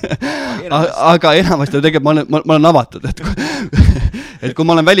 Aga enamasti tegelikult ma olen avatud, et kui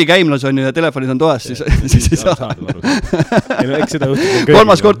ma olen välikäimlas on ju ja telefonid on toas, siis ei saa.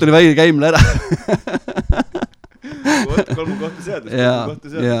 Kolmas kord tuli välikäimla ära. Kolmu kohta seadus.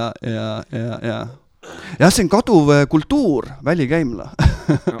 Ja see on kaduv kultuur, välikäimla.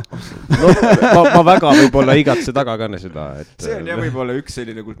 Ma väga võib-olla igatse tagakanne seda. See on jah võib-olla üks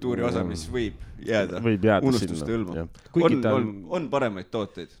selline kultuuri osa, mis võib jääda unustuste hõlma. On paremaid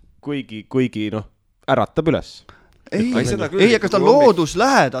tooteid. Kuigi äratab üles. Ei, aga ta on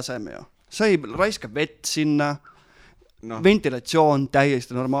looduslähedasem ju. Sa ei raiska vett sinna, ventilatsioon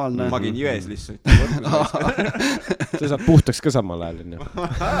täiesti normaalne. Magin jões lihtsalt. See saab puhtaks ka samal ajal.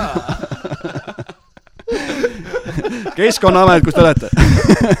 Keskkonnaamet, kus te olete?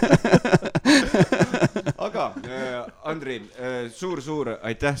 Aga Andri, suur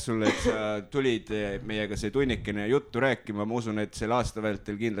aitäh sulle, et sa tulid meiega see tunnikene juttu rääkima. Ma usun, et selle aasta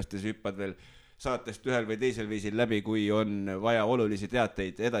vältel kindlasti sa hüppad veel saatest ühel või teisel viisil läbi, kui on vaja olulisi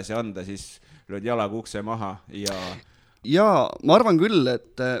teateid edasi anda, siis lööd jalaga ukse maha ja ma arvan küll,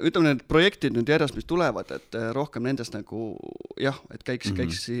 et ütleme need projektid nüüd järjest, mis tulevad, et rohkem nendest nagu et käiks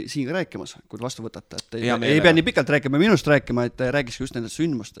siin rääkimas, kui vastu võtate, et ei pea nii pikalt rääkima, minust rääkima, et räägiks just nendest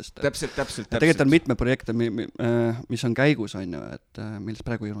sündmustest. Täpselt. Tegelikult on mitme projekte, mis on käigus, on ju, et millest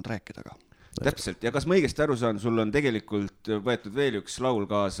praegu ei olnud rääkida ka. Täpselt, ja kas ma õigesti aru saan, sul on tegelikult võetud veel üks laul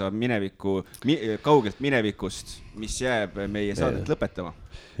kaasa kaugelt minevikust, mis jääb meie saadet lõpetama?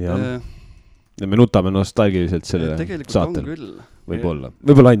 Ja me nutame nostalgiliselt selle saatel. Võib-olla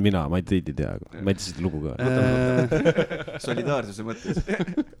ainult mina, ma ei tea, ma ei tea seda lugu ka. Solidaarsuse mõttes.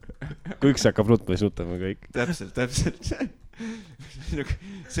 Kui üks hakkab nutma, siis nutame kõik. Täpselt.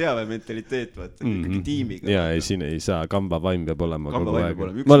 Sõjaväe mentaliteet, ikkagi tiimiga. Ja siin ei saa, kamba vaim peab olema kogu aeg.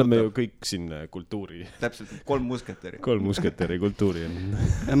 Me oleme ju kõik siin kultuuri. Täpselt, 3 musketeri kultuuri.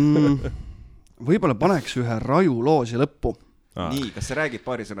 Võib-olla paneks ühe Raju loosi lõppu. Nii, kas sa räägid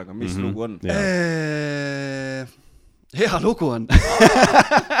paari sõnaga, mis lugu on? Hea lugu on.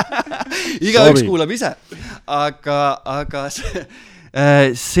 Igaüks kuulab ise. aga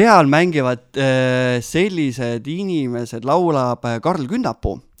seal mängivad sellised inimesed, laulab Karl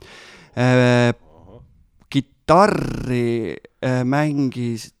Künnapuu. Kitarri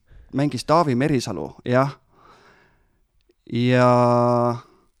mängis Taavi Merisalu, jah. Ja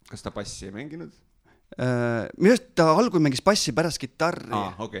kas ta bassi ei mänginud? Minu arust ta algul mängis bassi pärast kitarri.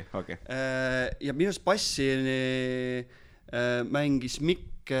 Okay. Ja minu arust bassi mängis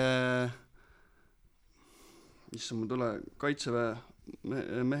Mikk, issand, mul tule Kaitseväe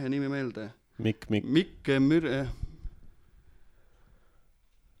mehe nimi meelde. Mikk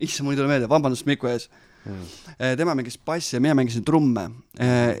issand, mul ei tule meelde, vabandust Mikku ees. Tema mängis bassi ja mina mängisin trumme.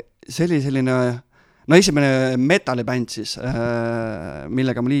 See oli selline, esimene metallibänd siis,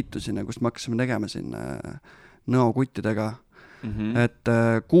 millega ma liitusin ja kust me hakkasime tegema siin nõokuttidega. Et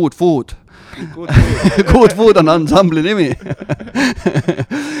Good Food Good Food on ansambli nimi.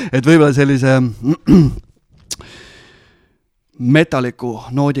 Et võib-olla sellise metalliku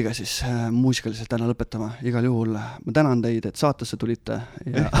noodiga siis muusikaliselt täna lõpetama. Igal juhul ma tänan teid, et saatesse tulite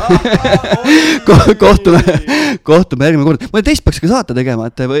ja kohtume järgmine kord. Ma teist peaks ka saate tegema,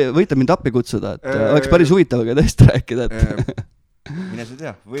 et võite mind appi kutsuda, et oleks päris huvitav ka teist rääkida, et mine sa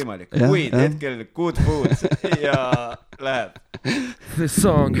tea, võimalik. Kuid hetkel Good Food ja läheb. This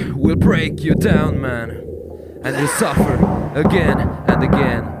song will break you down, man, and you suffer again and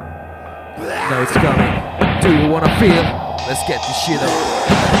again. Now it's coming. Do you wanna feel? Let's get this shit up.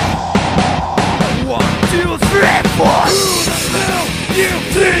 1, 2, 3, 4. Who the hell you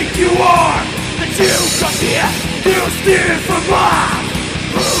think you are? That you come here to steal from us?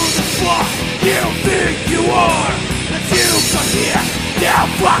 Who the fuck you think you are? That you come here to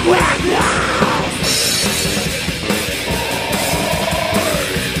fuck with us?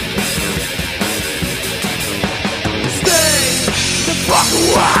 Stay the fuck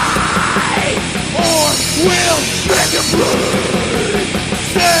away, or we'll make you bleed.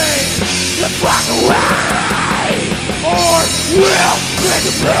 Stay the fuck away, or we'll make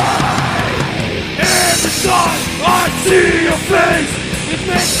you bleed. Every time I see your face, it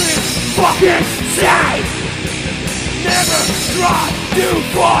makes me fucking sick. Never try to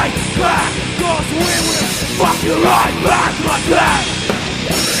fight back, cause we will fuck you right back like that.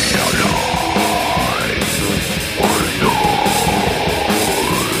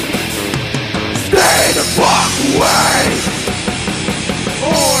 Stay the fuck away,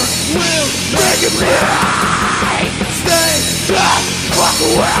 or we'll make you bleed. Stay the fuck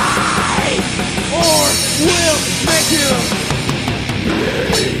away, or we'll make you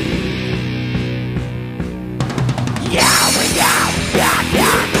bleed. Yeah, we go, yeah.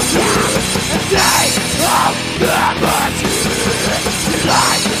 Stay up the budget,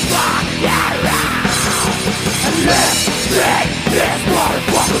 like the fuck around, and let's make this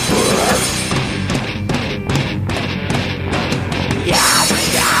motherfucker burn. Yeah, we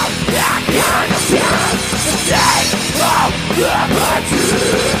go, yeah. Stay up the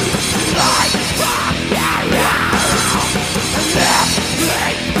budget, like the fuck around, and let's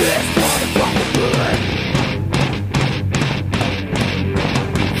make this motherfucker burn.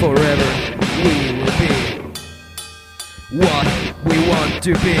 Forever we will be what we want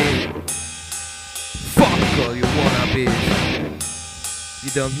to be. Fuck all you wanna be.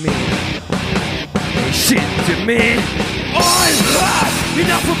 You don't mean any shit to me. I've had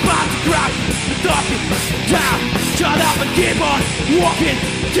enough about the crap. The talking down. Shut up and keep on walking.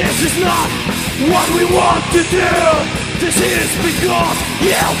 This is not what we want to do. This is because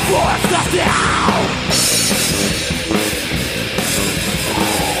you forced us down.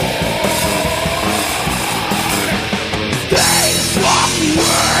 Stay the fuck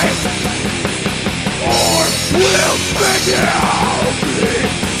away, or we'll make you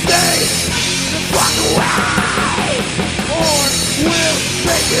bleed. Stay the fuck away, or we'll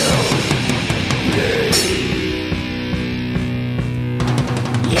make you bleed.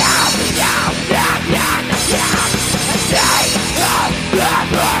 Yeah. Stay up the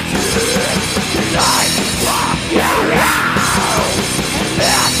budget, like the fuck around, and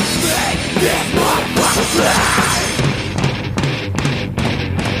let's make this motherfucker bleed.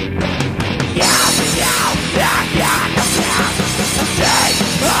 Stay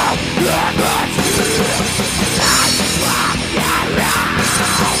up the budget, like the fuck around.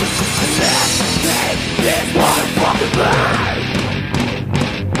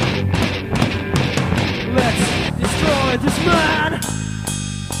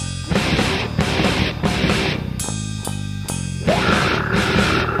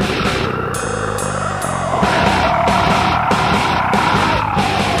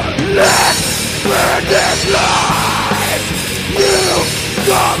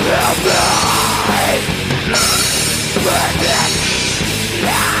 Like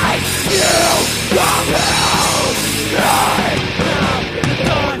you,